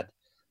that had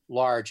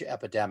large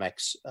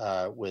epidemics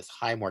with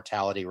high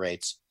mortality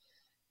rates,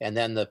 and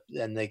then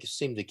they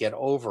seem to get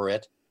over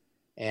it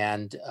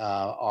and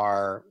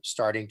are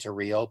starting to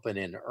reopen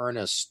in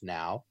earnest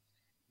now.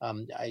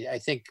 I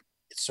think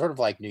it's sort of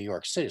like New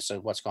York City. So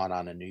what's gone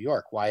on in New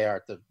York? Why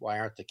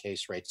aren't the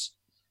case rates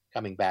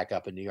coming back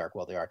up in New York?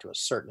 Well, they are to a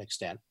certain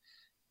extent.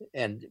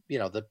 And,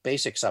 the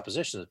basic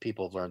supposition is that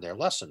people have learned their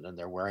lesson and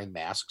they're wearing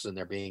masks and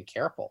they're being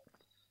careful.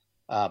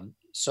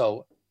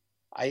 So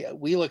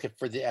we look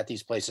at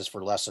these places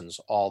for lessons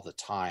all the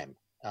time.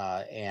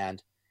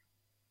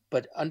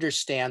 But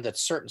understand that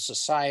certain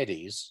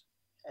societies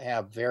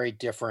have very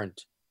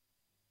different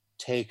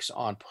takes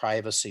on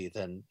privacy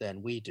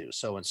than we do.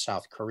 So in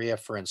South Korea,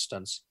 for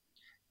instance,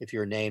 if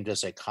you're named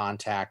as a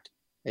contact,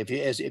 if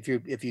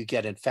you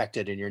get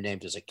infected and you're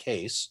named as a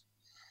case,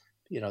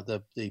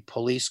 the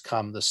police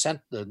come,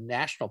 the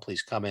national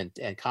police come in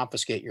and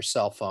confiscate your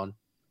cell phone,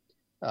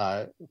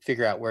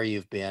 figure out where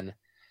you've been.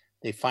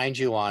 They find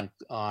you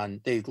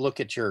they look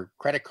at your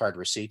credit card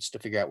receipts to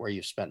figure out where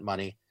you've spent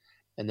money,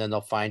 and then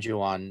they'll find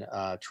you on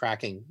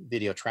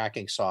video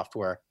tracking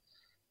software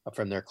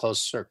from their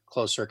closed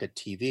circuit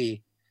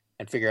TV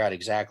and figure out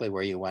exactly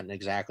where you went and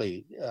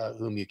exactly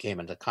whom you came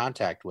into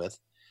contact with,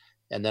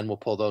 and then we'll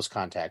pull those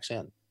contacts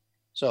in.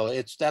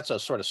 So that's a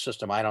sort of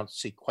system I don't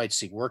quite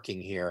see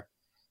working here,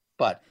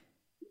 but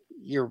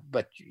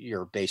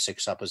your basic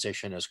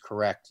supposition is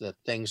correct that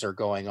things are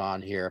going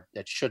on here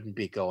that shouldn't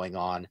be going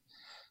on.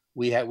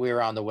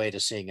 We're on the way to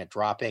seeing a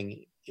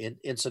dropping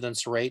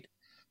incidence rate,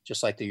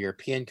 just like the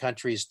European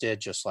countries did,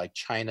 just like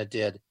China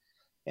did,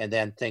 and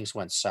then things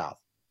went south.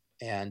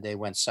 And they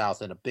went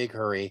south in a big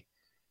hurry,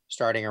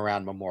 starting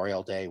around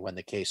Memorial Day when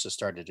the cases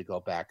started to go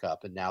back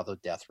up, and now the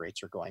death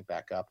rates are going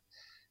back up.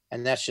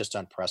 And that's just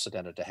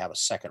unprecedented to have a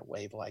second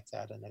wave like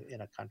that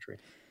in a country.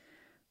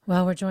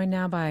 Well, we're joined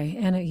now by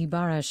Anna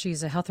Ibarra.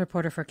 She's a health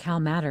reporter for Cal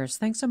Matters.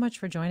 Thanks so much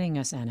for joining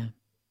us, Anna.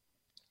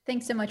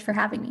 Thanks so much for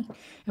having me.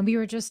 And we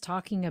were just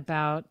talking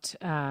about,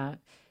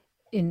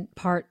 in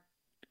part,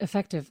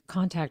 effective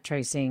contact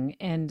tracing.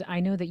 And I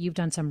know that you've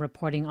done some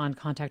reporting on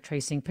contact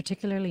tracing,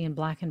 particularly in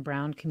Black and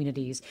Brown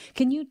communities.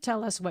 Can you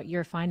tell us what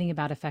you're finding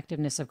about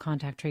effectiveness of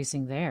contact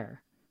tracing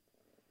there?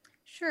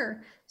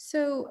 Sure.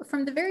 So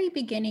from the very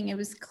beginning, it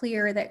was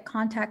clear that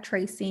contact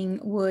tracing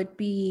would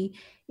be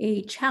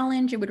a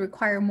challenge. It would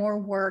require more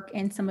work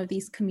in some of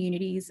these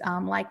communities,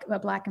 like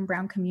Black and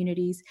Brown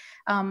communities.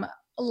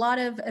 A lot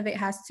of it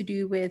has to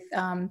do with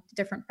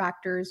different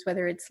factors,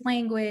 whether it's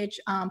language,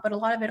 but a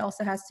lot of it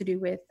also has to do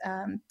with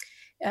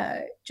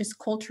just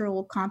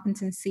cultural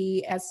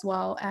competency as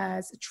well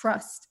as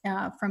trust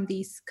from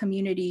these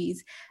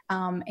communities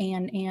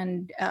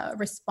and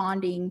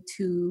responding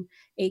to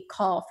a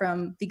call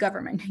from the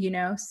government,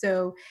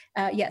 So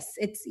yes,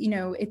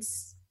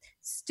 it's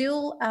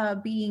still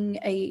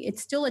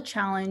it's still a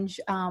challenge.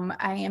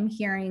 I am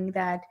hearing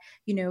that,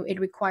 it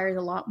requires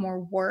a lot more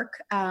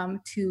work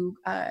to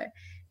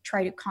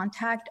try to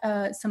contact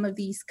some of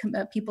these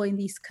people in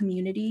these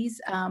communities,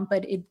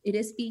 but it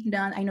is being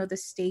done. I know the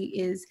state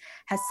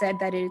has said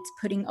that it's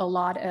putting a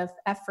lot of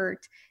effort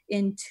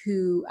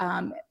into,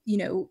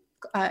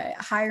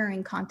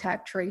 hiring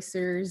contact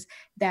tracers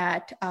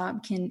that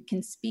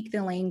can speak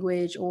the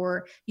language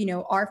or,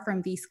 are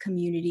from these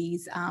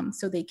communities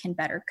so they can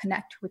better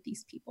connect with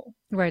these people.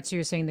 Right. So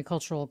you're saying the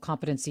cultural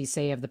competency,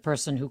 say, of the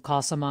person who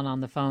calls someone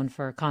on the phone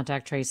for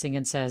contact tracing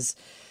and says,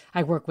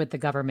 I work with the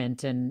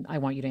government and I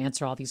want you to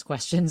answer all these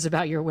questions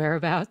about your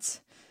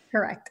whereabouts.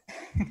 Correct.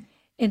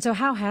 And so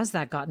how has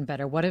that gotten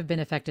better? What have been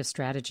effective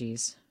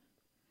strategies?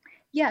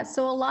 Yeah,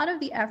 so a lot of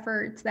the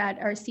efforts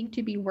that seem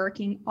to be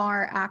working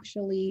are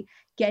actually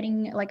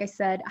getting, like I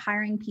said,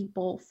 hiring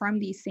people from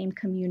these same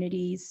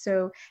communities.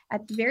 So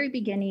at the very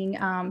beginning,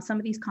 some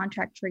of these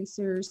contact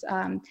tracers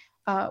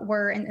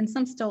were, and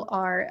some still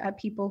are,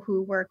 people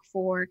who work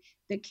for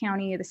the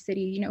county or the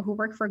city, who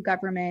work for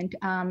government,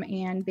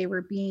 and they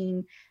were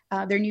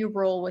their new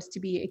role was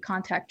to be a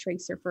contact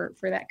tracer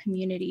for that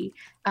community.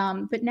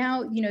 But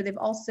now, they've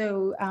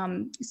also,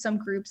 some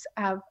groups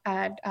have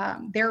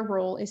their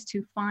role is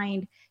to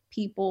find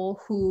people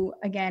who,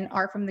 again,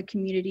 are from the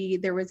community.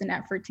 There was an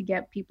effort to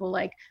get people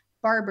like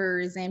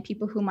barbers and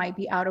people who might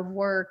be out of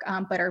work,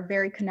 but are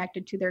very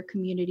connected to their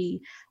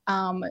community,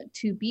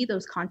 to be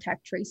those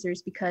contact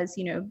tracers because,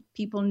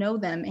 people know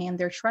them and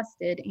they're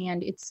trusted.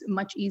 And it's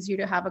much easier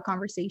to have a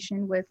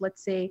conversation with,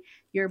 let's say,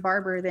 your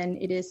barber than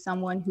it is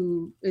someone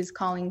who is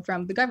calling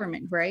from the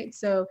government, right?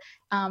 So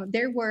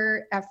there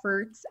were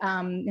efforts,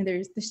 and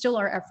there still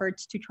are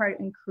efforts to try to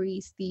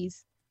increase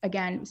these,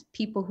 again,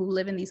 people who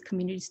live in these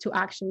communities to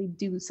actually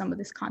do some of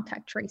this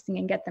contact tracing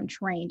and get them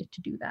trained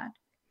to do that.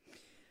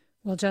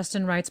 Well,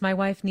 Justin writes, my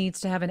wife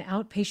needs to have an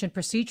outpatient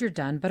procedure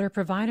done, but her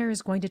provider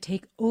is going to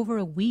take over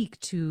a week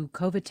to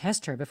COVID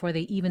test her before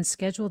they even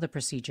schedule the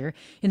procedure.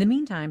 In the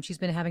meantime, she's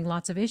been having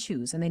lots of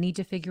issues, and they need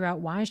to figure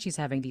out why she's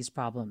having these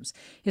problems.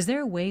 Is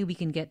there a way we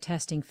can get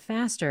testing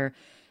faster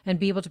and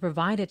be able to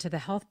provide it to the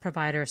health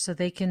provider so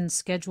they can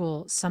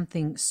schedule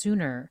something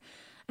sooner?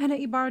 Anna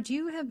Ibarra, do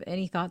you have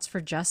any thoughts for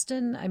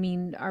Justin? I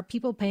mean, are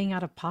people paying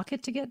out of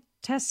pocket to get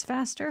tests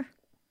faster?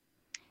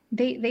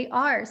 They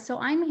are. So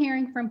I'm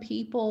hearing from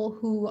people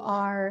who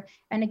are,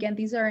 and again,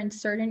 these are in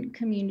certain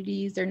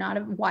communities, they're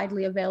not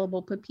widely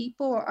available, but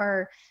people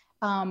are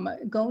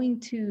going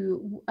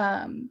to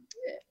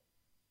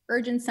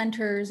urgent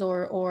centers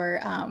or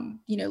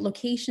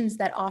locations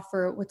that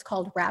offer what's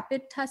called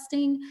rapid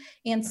testing.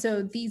 And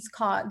so this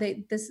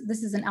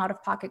is an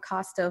out-of-pocket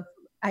cost of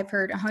I've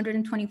heard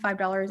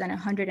 $125 and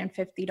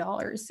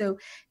 $150. So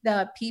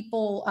the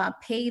people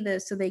pay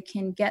this so they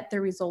can get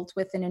the results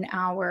within an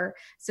hour.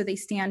 So they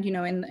stand,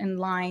 in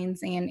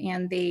lines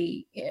and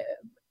they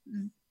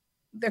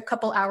the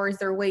couple hours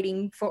they're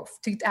waiting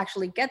to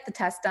actually get the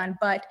test done.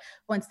 But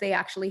once they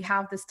actually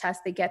have this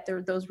test, they get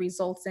those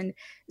results, and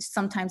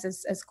sometimes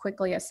as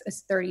quickly as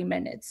 30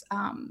 minutes.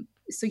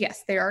 So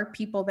yes, there are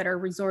people that are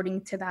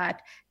resorting to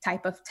that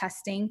type of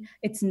testing.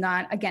 It's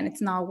not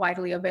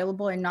widely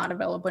available and not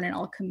available in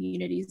all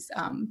communities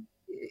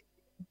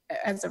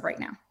as of right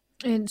now.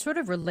 And sort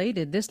of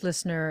related, this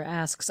listener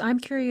asks, I'm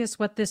curious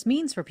what this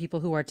means for people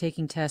who are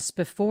taking tests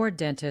before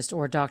dentist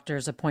or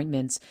doctor's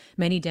appointments.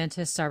 Many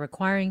dentists are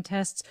requiring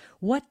tests.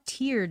 What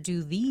tier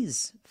do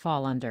these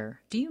fall under?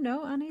 Do you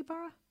know, Ana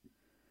Ibarra?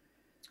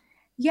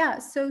 Yeah,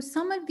 so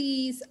some of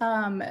these,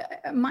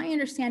 my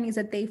understanding is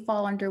that they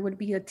fall under would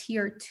be a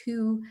tier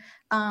 2.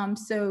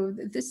 So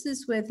this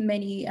is with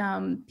many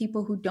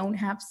people who don't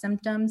have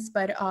symptoms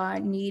but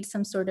need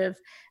some sort of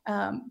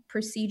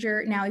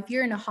procedure. Now, if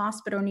you're in a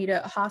hospital, need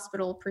a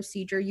hospital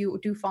procedure, you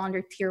do fall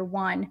under tier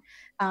 1.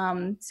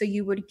 So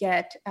you would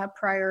get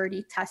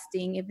priority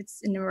testing if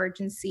it's an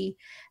emergency.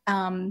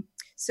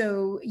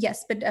 So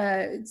yes, but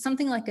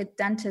something like a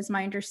dentist,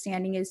 my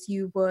understanding is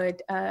you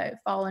would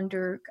fall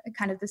under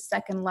kind of the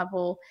second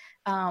level.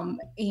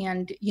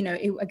 And,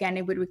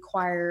 it would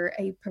require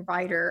a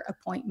provider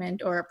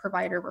appointment or a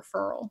provider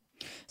referral.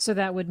 So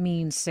that would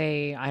mean,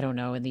 say, I don't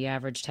know, in the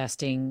average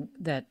testing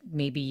that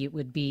maybe it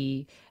would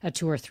be a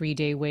 2 or 3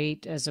 day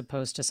wait as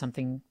opposed to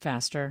something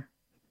faster?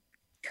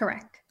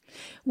 Correct.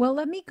 Well,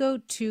 let me go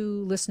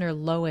to listener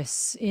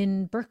Lois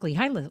in Berkeley.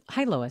 Hi,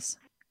 Lois.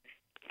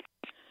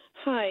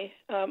 Hi.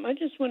 I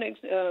just want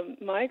to,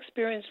 my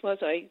experience was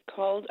I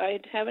called, I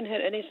haven't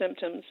had any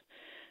symptoms,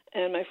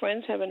 and my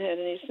friends haven't had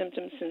any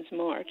symptoms since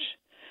March,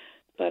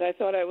 but I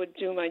thought I would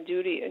do my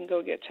duty and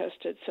go get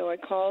tested. So I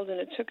called, and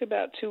it took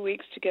about 2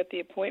 weeks to get the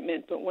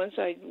appointment, but once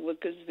I was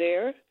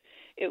there,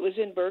 it was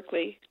in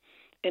Berkeley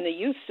in a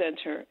youth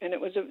center, and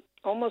it was an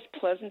almost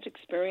pleasant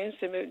experience.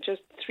 There were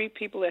just 3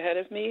 people ahead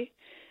of me,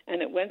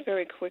 and it went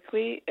very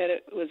quickly, and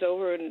it was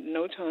over in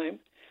no time.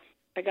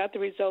 I got the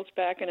results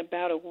back in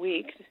about a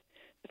week.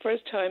 The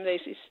first time they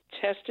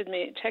texted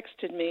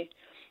me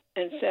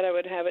and said I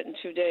would have it in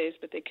 2 days,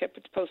 but they kept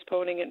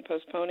postponing it,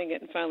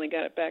 and finally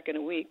got it back in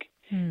a week,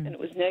 and it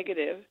was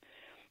negative.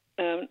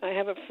 I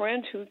have a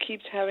friend who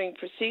keeps having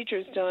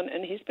procedures done,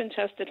 and he's been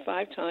tested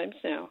 5 times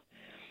now,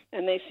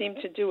 and they seem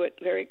to do it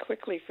very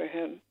quickly for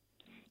him,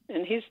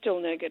 and he's still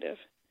negative.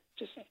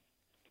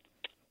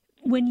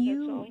 When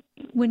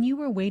you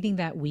were waiting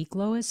that week,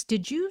 Lois,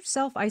 did you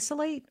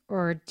self-isolate,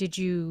 or did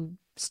you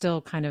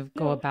still kind of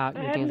go about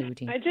your daily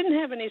routine? I didn't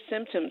have any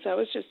symptoms. I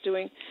was just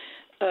doing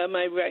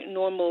my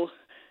normal.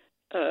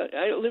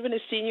 I live in a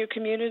senior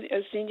community,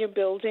 a senior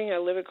building. I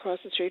live across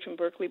the street from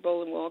Berkeley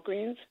Bowl and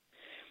Walgreens.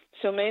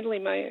 So mainly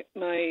my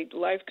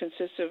life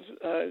consists of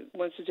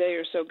once a day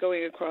or so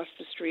going across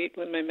the street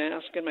with my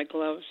mask and my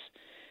gloves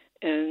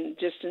and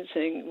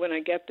distancing when I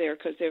get there,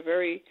 because they're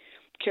very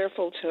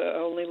careful to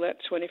only let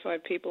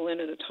 25 people in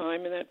at a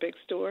time in that big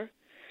store.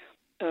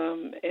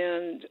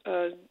 And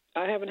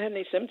I haven't had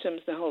any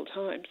symptoms the whole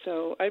time.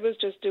 So I was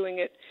just doing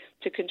it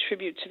to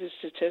contribute to the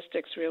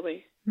statistics,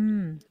 really.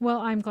 Well,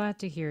 I'm glad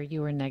to hear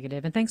you were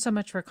negative. And thanks so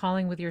much for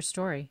calling with your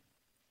story.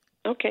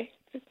 Okay.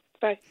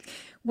 Bye.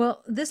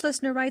 Well, this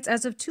listener writes,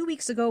 as of 2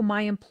 weeks ago,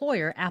 my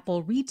employer,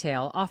 Apple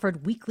Retail,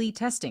 offered weekly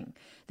testing.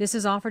 This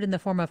is offered in the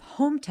form of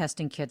home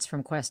testing kits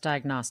from Quest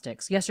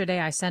Diagnostics. Yesterday,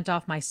 I sent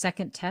off my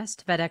second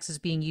test. FedEx is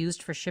being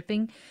used for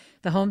shipping.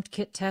 The home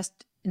kit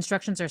test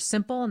instructions are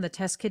simple, and the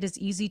test kit is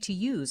easy to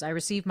use. I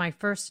received my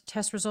first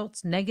test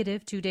results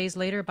negative 2 days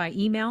later by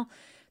email.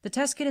 The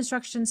test kit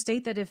instructions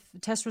state that if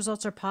test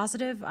results are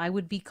positive, I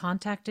would be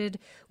contacted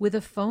with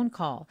a phone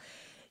call.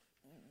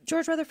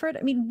 George Rutherford,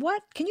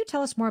 what can you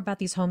tell us more about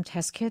these home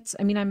test kits?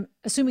 I'm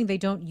assuming they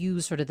don't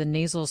use sort of the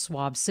nasal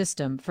swab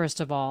system,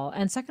 first of all.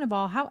 And second of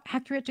all, how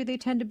accurate do they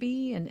tend to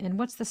be? And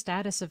what's the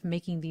status of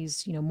making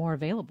these, more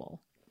available?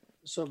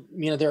 So,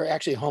 they're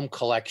actually home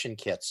collection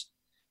kits,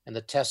 and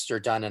the tests are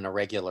done in a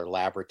regular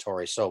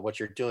laboratory. So what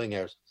you're doing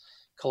is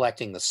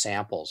collecting the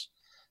samples.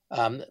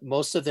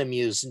 Most of them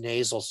use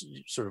nasal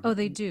sort of. Oh,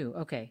 they do.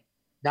 Okay.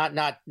 Not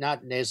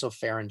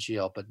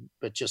nasopharyngeal,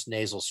 but just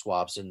nasal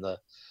swabs in the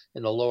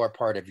lower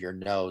part of your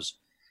nose,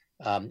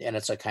 and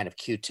it's a kind of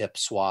Q-tip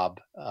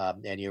swab,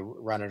 and you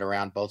run it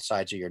around both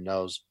sides of your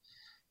nose,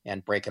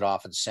 and break it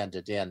off and send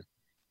it in.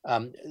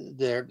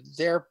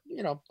 They're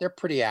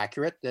pretty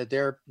accurate.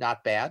 They're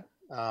not bad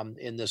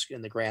in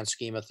the grand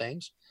scheme of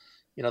things.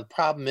 The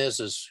problem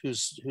is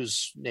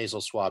whose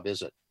nasal swab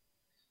is it?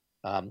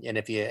 And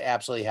if you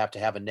absolutely have to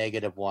have a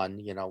negative one,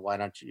 why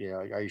don't you,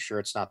 are you sure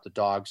it's not the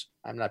dog's?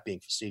 I'm not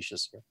being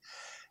facetious here.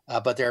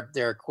 But there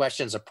are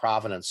questions of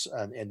provenance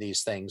in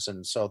these things.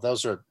 And so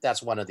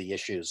that's one of the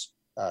issues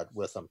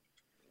with them.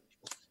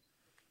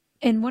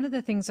 And one of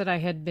the things that I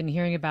had been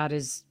hearing about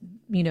is,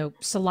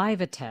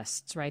 saliva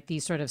tests, right?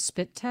 These sort of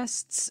spit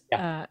tests.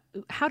 Yeah.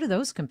 How do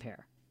those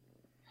compare?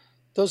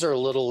 Those are a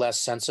little less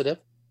sensitive,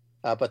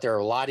 but they're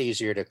a lot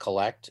easier to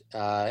collect,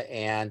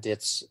 and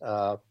it's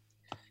the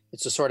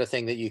sort of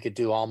thing that you could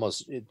do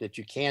that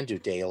you can do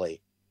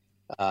daily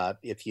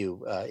if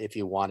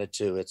you wanted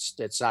to.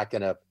 It's not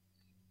going to,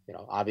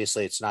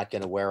 obviously it's not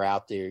going to wear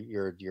out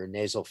your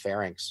nasal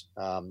pharynx.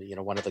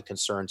 One of the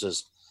concerns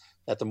is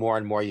that the more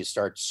and more you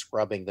start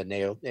scrubbing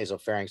the nasal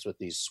pharynx with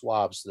these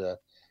swabs, you're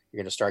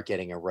going to start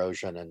getting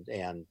erosion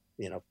and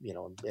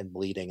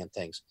bleeding and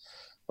things.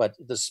 But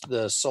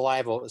the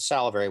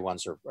salivary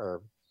ones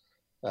are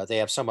they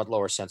have somewhat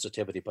lower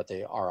sensitivity, but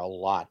they are a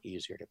lot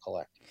easier to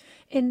collect.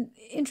 And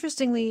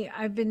interestingly,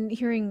 I've been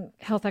hearing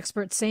health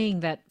experts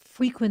saying that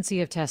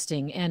frequency of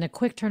testing and a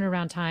quick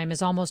turnaround time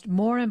is almost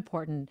more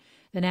important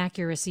than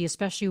accuracy,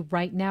 especially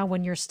right now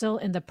when you're still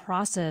in the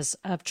process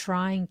of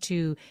trying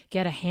to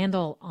get a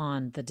handle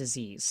on the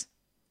disease.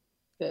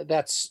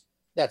 That's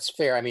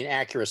fair. I mean,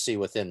 accuracy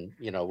within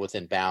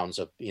bounds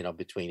of,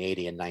 between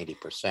 80 and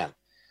 90%.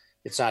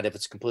 It's not, if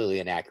it's completely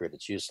inaccurate,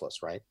 it's useless,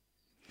 right?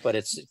 But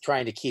it's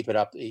trying to keep it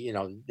up.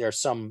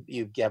 There's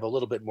you have a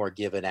little bit more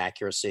give in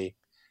accuracy.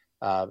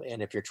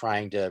 And if you're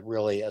trying to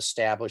really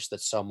establish that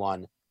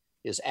someone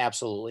is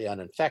absolutely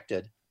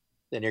uninfected,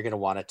 then you're going to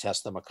want to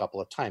test them a couple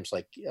of times.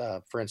 Like,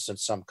 for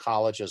instance, some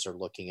colleges are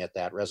looking at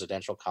that.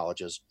 Residential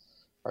colleges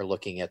are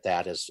looking at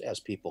that as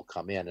people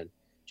come in. And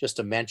just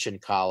to mention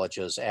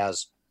colleges,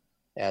 as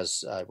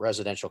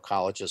residential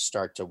colleges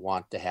start to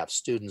want to have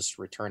students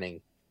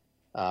returning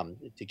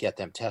to get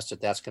them tested,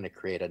 that's going to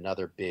create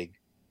another big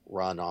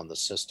run on the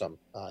system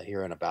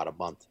here in about a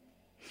month.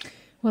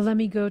 Well, let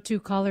me go to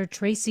caller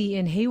Tracy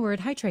in Hayward.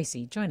 Hi,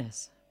 Tracy. Join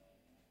us.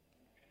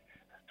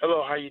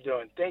 Hello, how you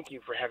doing? Thank you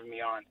for having me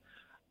on.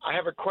 I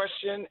have a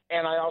question,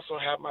 and I also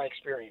have my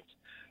experience.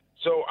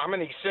 So I'm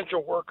an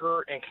essential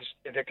worker in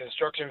the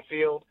construction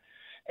field,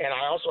 and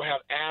I also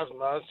have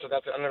asthma, so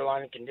that's an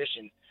underlying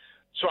condition.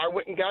 So I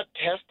went and got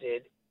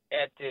tested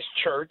at this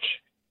church,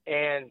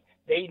 and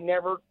they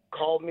never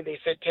called me. They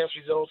said test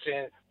results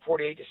in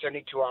 48 to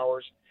 72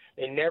 hours.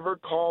 They never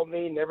called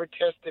me, never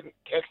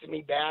texted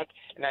me back,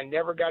 and I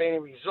never got any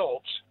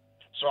results.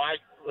 So I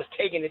was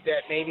taking it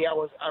that maybe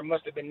I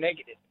must have been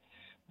negative.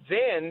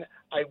 Then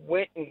I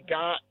went and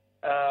got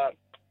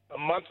a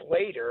month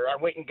later, I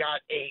went and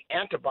got a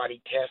antibody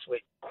test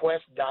with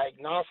Quest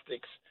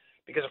Diagnostics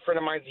because a friend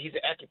of mine, he's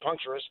an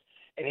acupuncturist,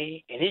 and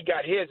he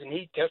got his, and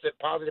he tested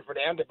positive for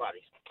the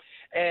antibodies.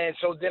 And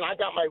so then I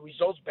got my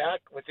results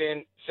back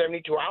within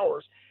 72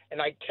 hours, and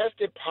I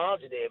tested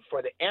positive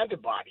for the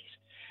antibodies.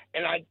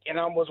 And I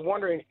was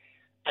wondering,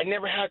 I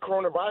never had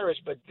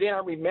coronavirus, but then I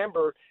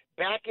remember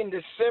back in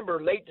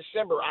December, late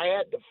December, I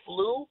had the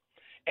flu,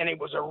 and it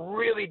was a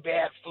really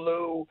bad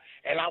flu,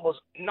 and I was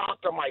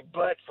knocked on my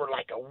butt for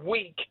like a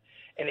week,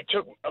 and it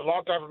took a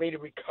long time for me to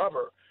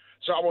recover.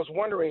 So I was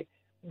wondering,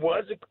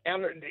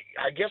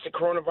 I guess the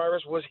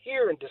coronavirus was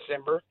here in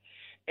December,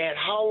 and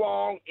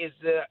how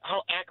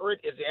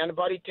accurate is the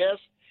antibody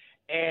test,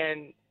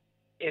 and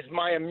is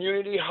my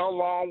immunity, how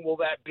long will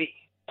that be?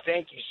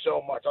 Thank you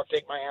so much. I'll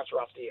take my answer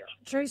off the air.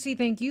 Tracy,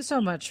 thank you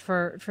so much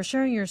for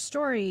sharing your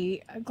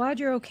story. Glad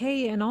you're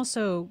okay, and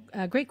also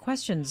great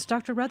questions.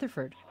 Dr.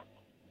 Rutherford.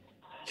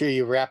 Sure,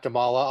 you wrapped them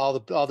all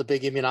the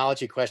big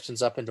immunology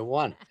questions up into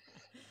one.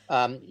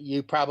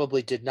 You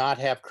probably did not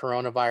have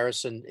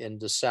coronavirus in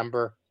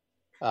December.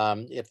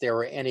 If there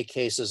were any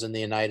cases in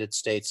the United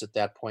States at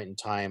that point in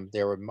time,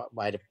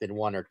 might have been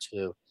one or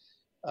two.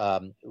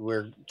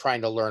 We're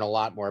trying to learn a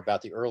lot more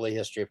about the early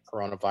history of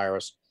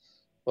coronavirus,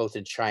 both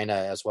in China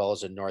as well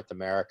as in North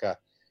America.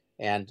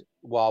 And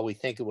while we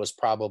think it was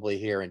probably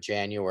here in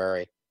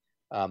January,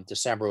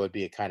 December would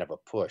be a kind of a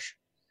push.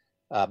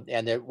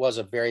 And there was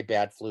a very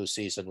bad flu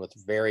season with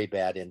very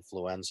bad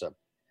influenza.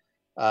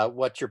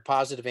 What your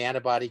positive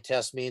antibody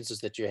test means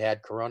is that you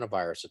had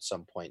coronavirus at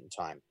some point in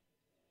time.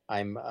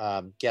 I'm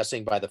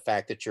guessing by the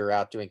fact that you're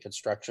out doing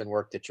construction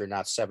work that you're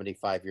not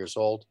 75 years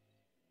old.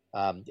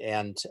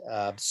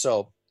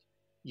 So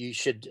you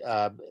should,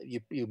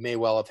 you may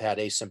well have had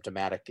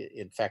asymptomatic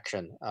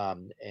infection.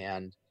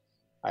 And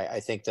I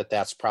think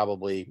that's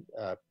probably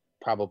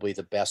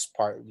the best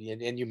part.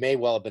 And you may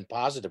well have been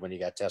positive when you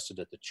got tested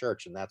at the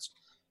church. And that's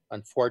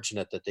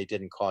unfortunate that they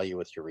didn't call you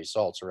with your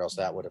results, or else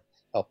that would have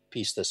helped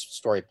piece this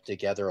story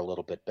together a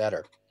little bit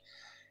better.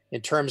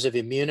 In terms of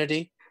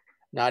immunity,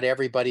 not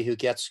everybody who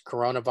gets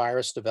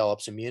coronavirus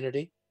develops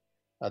immunity,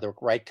 the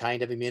right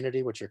kind of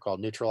immunity, which are called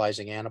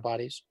neutralizing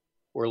antibodies.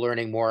 We're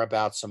learning more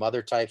about some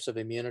other types of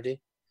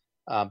immunity,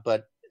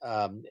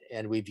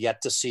 and we've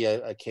yet to see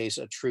a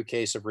true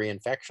case of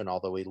reinfection,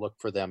 although we look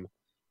for them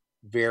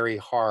very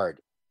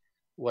hard.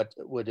 What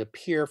would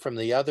appear from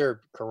the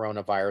other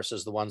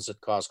coronaviruses, the ones that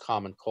cause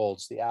common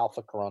colds, the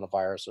alpha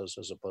coronaviruses,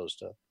 as opposed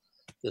to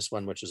this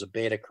one, which is a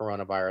beta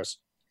coronavirus,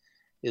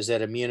 is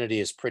that immunity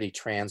is pretty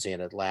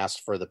transient. It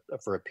lasts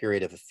for a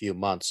period of a few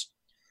months.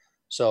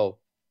 So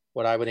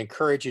what I would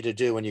encourage you to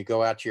do when you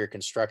go out to your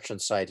construction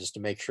site is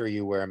to make sure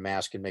you wear a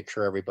mask and make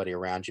sure everybody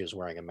around you is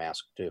wearing a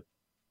mask too.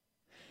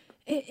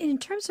 In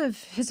terms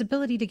of his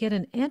ability to get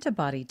an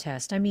antibody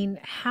test, I mean,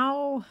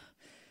 how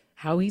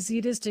how easy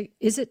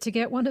is it to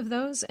get one of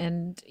those?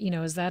 And,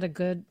 is that a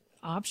good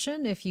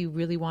option if you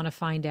really want to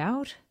find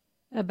out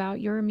about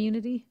your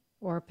immunity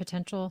or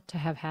potential to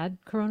have had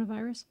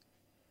coronavirus?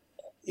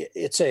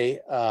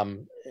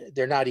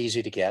 They're not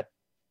easy to get.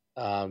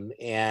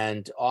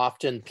 And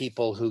often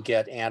people who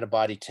get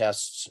antibody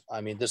tests,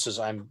 I'm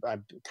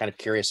kind of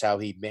curious how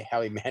he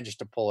managed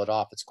to pull it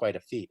off. It's quite a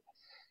feat.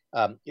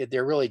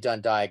 They're really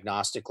done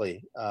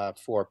diagnostically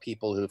for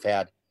people who've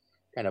had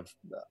kind of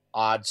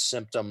odd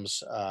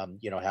symptoms,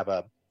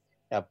 have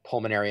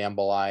pulmonary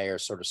emboli or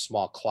sort of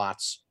small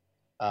clots,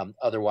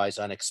 otherwise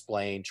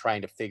unexplained,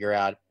 trying to figure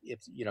out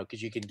if,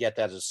 because you can get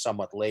that as a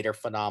somewhat later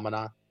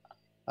phenomena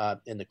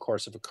in the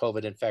course of a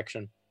COVID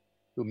infection,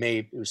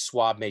 whose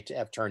swab may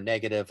have turned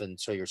negative. And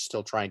so you're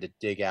still trying to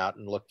dig out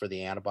and look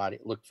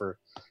for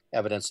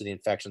evidence of the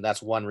infection.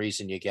 That's one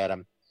reason you get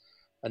them.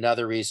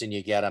 Another reason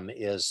you get them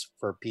is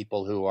for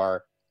people who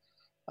are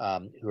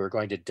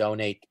going to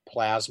donate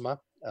plasma,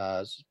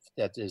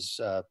 that is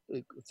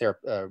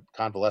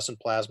convalescent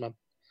plasma,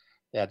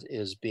 that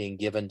is being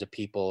given to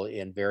people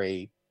in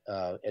very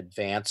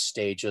advanced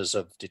stages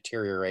of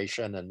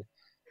deterioration and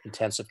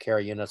intensive care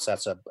units.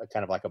 That's a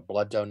kind of like a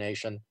blood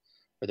donation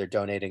where they're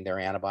donating their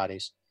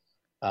antibodies.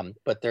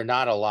 But they're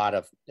not a lot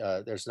of,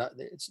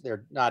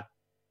 they're not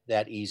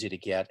that easy to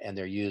get, and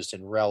they're used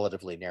in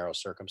relatively narrow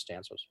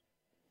circumstances.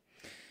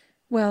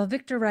 Well,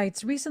 Victor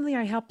writes, recently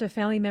I helped a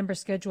family member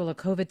schedule a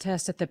COVID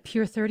test at the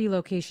Pier 30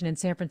 location in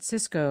San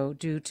Francisco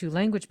due to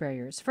language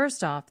barriers.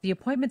 First off, the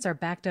appointments are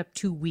backed up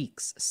 2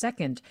 weeks.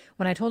 Second,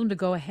 when I told him to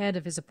go ahead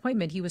of his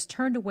appointment, he was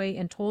turned away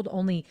and told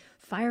only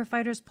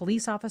firefighters,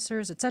 police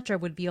officers, etc.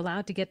 would be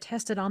allowed to get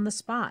tested on the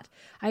spot.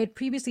 I had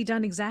previously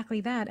done exactly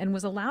that and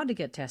was allowed to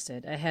get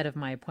tested ahead of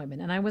my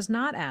appointment, and I was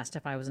not asked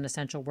if I was an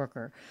essential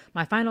worker.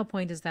 My final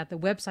point is that the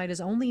website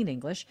is only in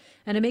English,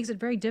 and it makes it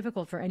very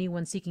difficult for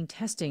anyone seeking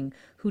testing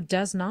who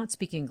does not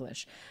speak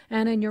English.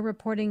 And in your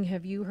reporting,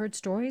 have you heard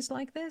stories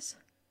like this?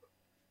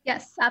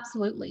 Yes,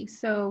 absolutely.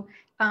 So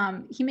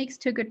he makes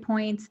two good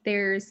points.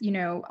 There's,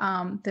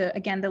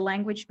 the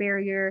language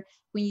barrier.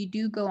 When you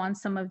do go on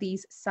some of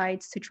these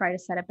sites to try to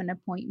set up an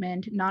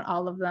appointment, not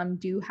all of them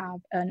do have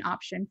an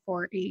option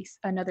for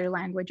another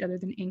language other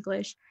than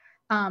English.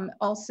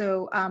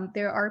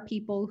 There are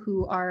people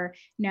who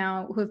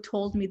have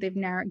told me they've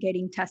now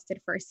getting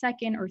tested for a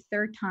second or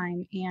third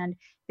time, and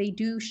they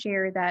do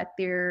share that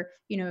their,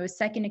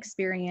 second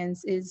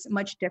experience is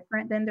much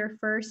different than their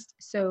first.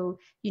 So,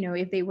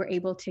 if they were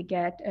able to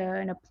get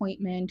an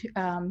appointment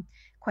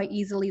quite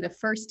easily the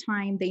first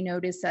time, they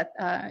notice that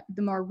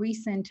the more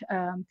recent,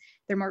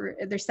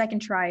 their second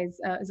try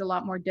is a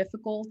lot more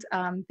difficult.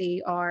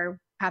 They are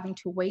having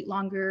to wait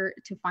longer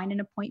to find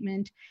an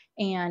appointment.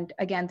 And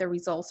again, the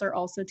results are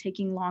also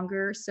taking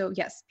longer. So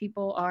yes,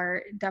 people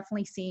are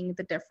definitely seeing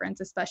the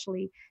difference,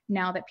 especially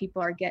now that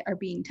people are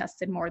being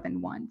tested more than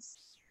once.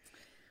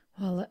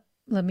 Well,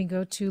 let me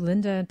go to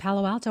Linda in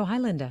Palo Alto. Hi,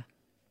 Linda.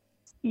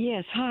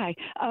 Yes, hi.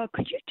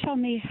 Could you tell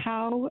me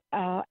how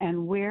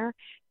and where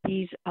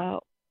these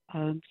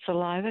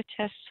saliva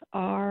tests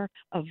are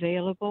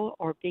available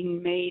or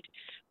being made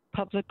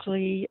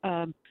publicly?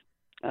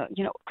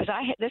 Because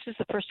this is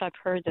the first I've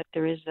heard that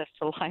there is a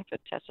saliva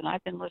test, and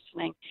I've been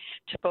listening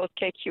to both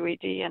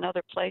KQED and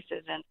other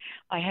places, and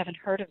I haven't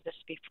heard of this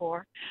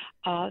before.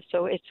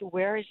 So it's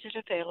where is it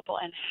available,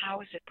 and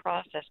how is it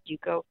processed? You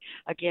go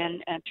again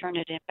and turn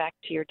it back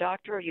to your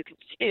doctor, or you can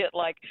see it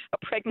like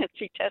a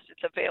pregnancy test.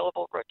 It's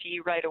available to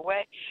you right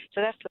away.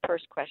 So that's the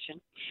first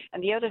question.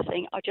 And the other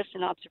thing, just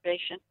an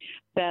observation,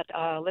 that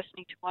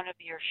listening to one of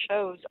your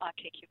shows on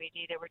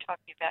KQED, they were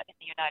talking about in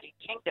the United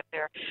Kingdom,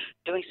 they're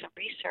doing some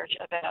research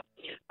about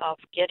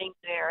getting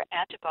their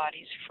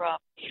antibodies from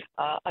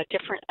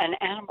an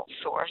animal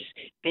source,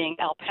 being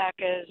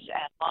alpacas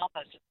and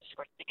llamas and this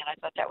sort of thing. And I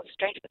thought that was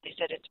strange, but they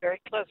said it's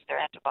very close. Their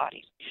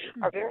antibodies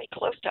are very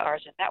close to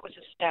ours, and that was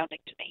astounding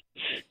to me.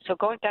 So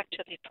going back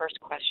to the first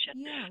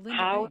question, Linda,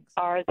 how thanks.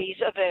 are these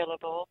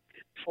available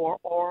for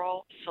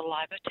oral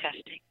saliva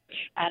testing,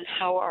 and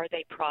how are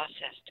they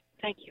processed?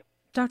 Thank you.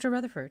 Dr.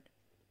 Rutherford.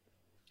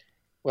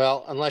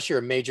 Well, unless you're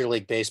a Major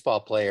League Baseball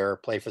player or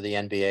play for the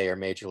NBA or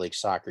Major League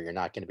Soccer, you're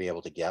not going to be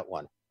able to get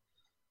one.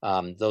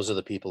 Those are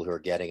the people who are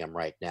getting them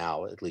right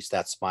now. At least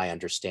that's my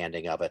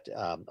understanding of it,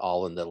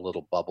 all in the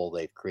little bubble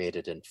they've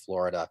created in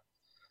Florida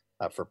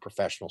for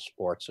professional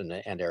sports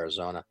and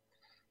Arizona.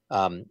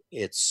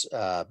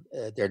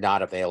 They're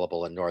not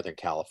available in Northern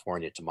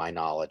California, to my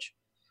knowledge.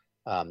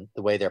 The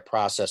way they're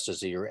processed is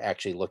that you're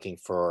actually looking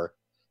for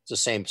the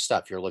same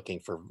stuff. You're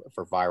looking for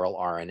viral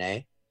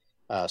RNA.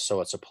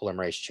 So it's a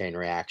polymerase chain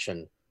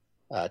reaction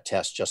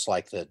test, just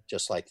like the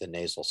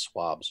nasal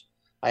swabs.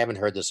 I haven't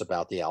heard this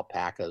about the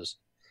alpacas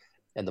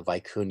and the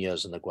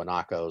vicuñas and the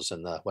guanacos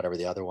and the whatever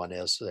the other one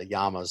is, the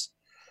llamas.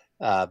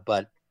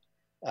 But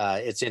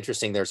it's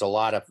interesting. There's a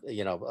lot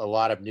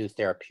of new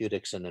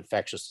therapeutics and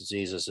infectious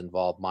diseases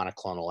involve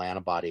monoclonal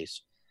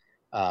antibodies,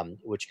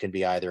 which can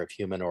be either of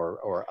human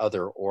or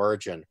other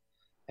origin.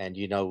 And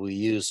we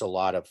use a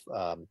lot of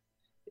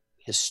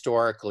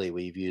historically,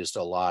 we've used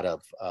a lot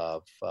of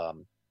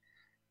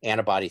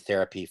antibody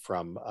therapy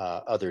from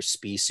other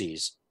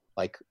species,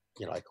 like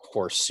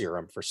horse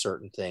serum for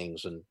certain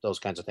things and those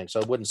kinds of things. So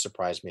it wouldn't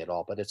surprise me at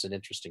all, but it's an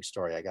interesting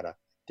story. I got to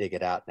dig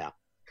it out now.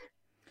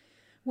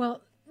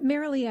 Well,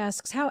 Marilee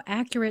asks, how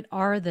accurate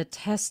are the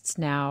tests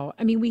now?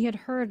 I mean, we had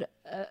heard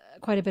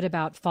quite a bit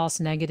about false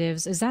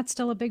negatives. Is that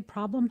still a big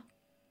problem?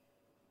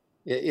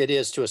 It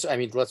is to us. I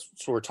mean,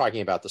 so we're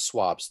talking about the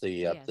swabs,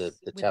 the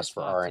test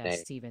for RNA,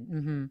 tests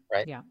even.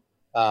 right? Yeah.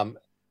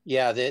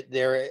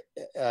 There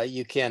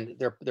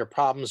are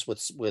problems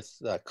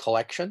with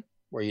collection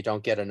where you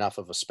don't get enough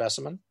of a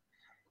specimen.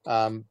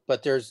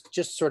 But there's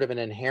just sort of an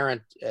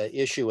inherent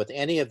issue with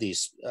any of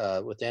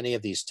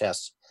these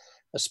tests,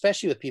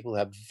 especially with people who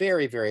have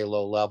very, very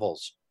low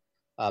levels,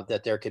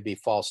 that there could be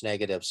false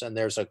negatives. And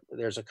there's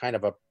a kind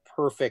of a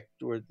perfect,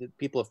 where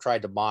people have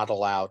tried to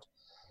model out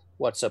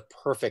what's a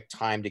perfect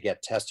time to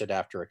get tested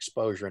after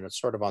exposure, and it's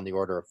sort of on the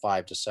order of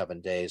 5 to 7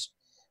 days,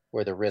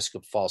 where the risk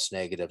of false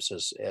negatives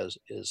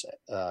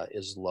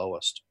is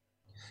lowest.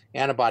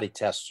 Antibody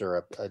tests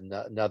are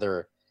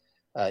another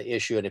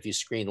issue, and if you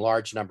screen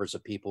large numbers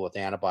of people with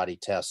antibody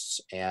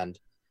tests and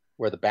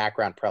where the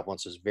background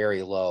prevalence is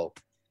very low,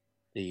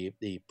 the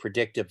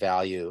predictive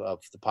value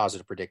of the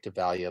positive predictive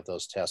value of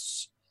those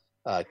tests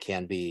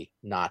can be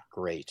not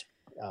great,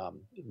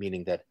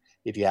 meaning that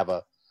if you have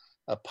a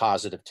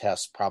positive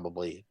test,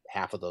 probably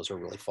half of those are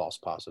really false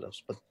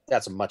positives. But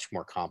that's a much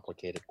more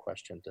complicated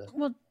question.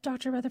 Well,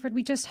 Dr. Rutherford,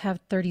 we just have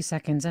 30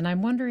 seconds, and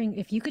I'm wondering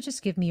if you could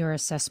just give me your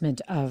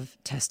assessment of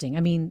testing. I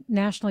mean,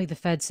 nationally, the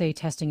feds say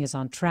testing is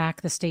on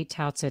track. The state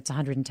touts it's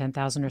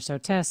 110,000 or so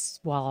tests,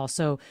 while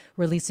also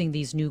releasing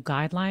these new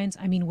guidelines.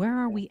 I mean, where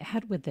are we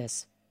at with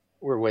this?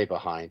 We're way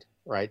behind,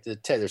 right?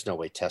 There's no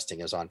way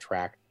testing is on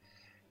track.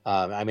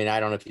 I mean, I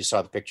don't know if you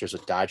saw the pictures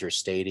of Dodger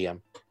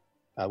Stadium,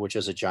 which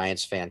as a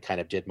Giants fan kind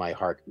of did my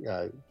heart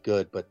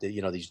good. But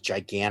these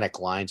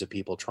gigantic lines of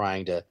people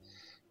trying to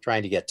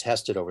get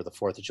tested over the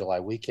 4th of July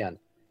weekend.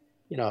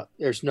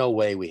 There's no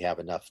way we have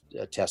enough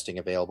testing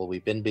available.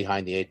 We've been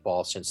behind the 8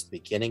 ball since the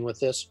beginning with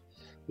this.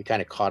 We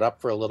kind of caught up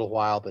for a little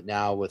while, but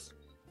now with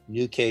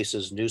new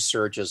cases, new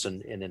surges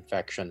in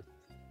infection,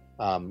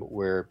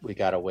 where we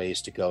got a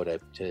ways to go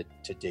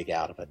to dig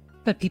out of it.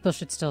 But people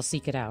should still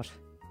seek it out.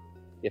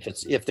 If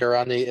it's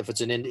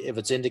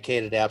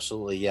indicated,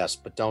 absolutely yes,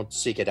 but don't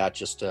seek it out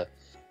just to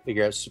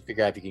figure out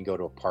if you can go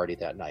to a party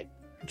that night.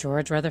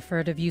 George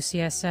Rutherford of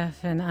UCSF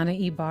and Ana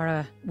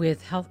Ibarra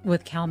with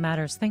Cal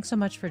Matters. Thanks so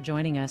much for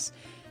joining us.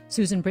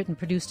 Susan Britton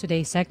produced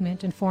today's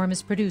segment, and Forum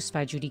is produced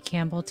by Judy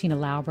Campbell, Tina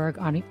Lauberg,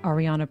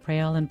 Ariana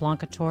Prael, and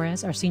Blanca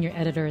Torres. Our senior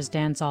editor is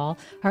Dan Zoll.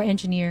 Our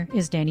engineer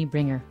is Danny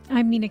Bringer.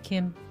 I'm Mina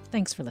Kim.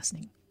 Thanks for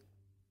listening.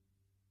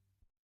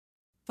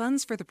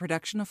 Funds for the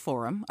production of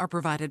Forum are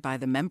provided by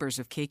the members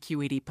of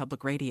KQED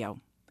Public Radio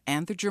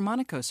and the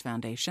Germanicos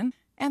Foundation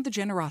and the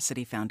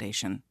Generosity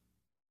Foundation.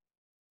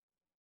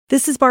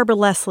 This is Barbara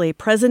Leslie,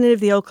 President of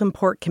the Oakland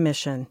Port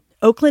Commission.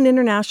 Oakland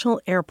International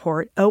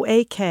Airport,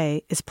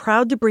 OAK, is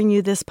proud to bring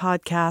you this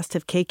podcast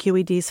of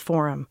KQED's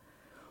Forum.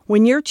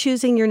 When you're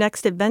choosing your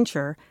next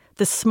adventure,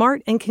 the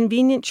smart and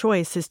convenient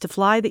choice is to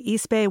fly the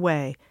East Bay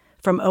Way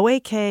from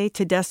OAK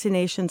to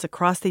destinations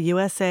across the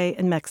USA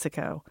and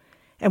Mexico.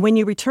 And when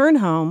you return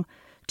home,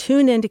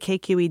 tune in to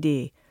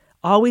KQED,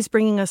 always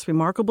bringing us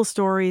remarkable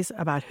stories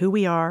about who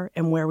we are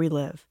and where we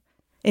live.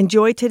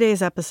 Enjoy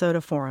today's episode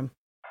of Forum.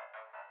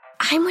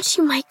 I'm what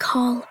you might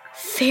call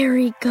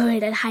very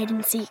good at hide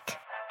and seek.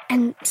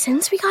 And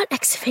since we got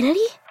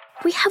Xfinity,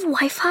 we have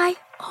Wi-Fi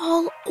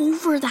all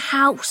over the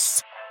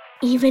house,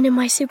 even in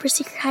my super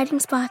secret hiding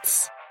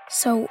spots.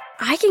 So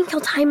I can kill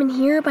time in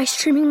here by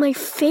streaming my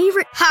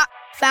favorite... Ha!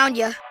 Found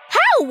you.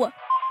 How?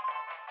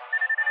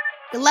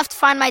 You left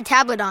Find My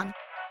tablet on.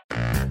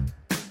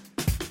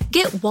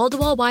 Get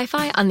wall-to-wall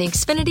Wi-Fi on the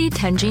Xfinity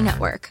 10G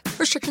network.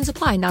 Restrictions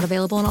apply. Not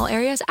available in all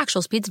areas.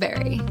 Actual speeds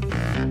vary.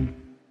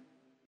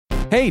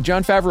 Hey,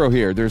 Jon Favreau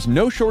here. There's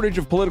no shortage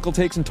of political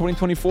takes in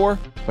 2024,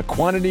 but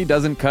quantity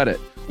doesn't cut it.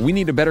 We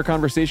need a better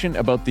conversation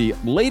about the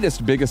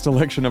latest biggest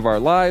election of our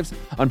lives.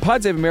 On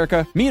Pod Save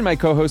America, me and my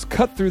co-hosts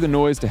cut through the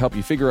noise to help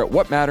you figure out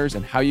what matters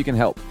and how you can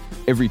help.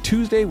 Every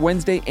Tuesday,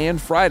 Wednesday, and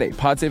Friday,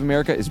 Pod Save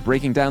America is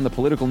breaking down the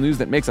political news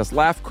that makes us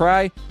laugh,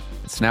 cry,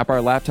 and snap our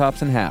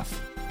laptops in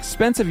half.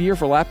 Expensive year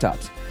for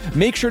laptops.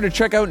 Make sure to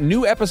check out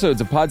new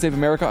episodes of Pod Save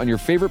America on your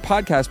favorite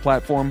podcast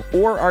platform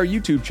or our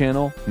YouTube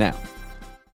channel now.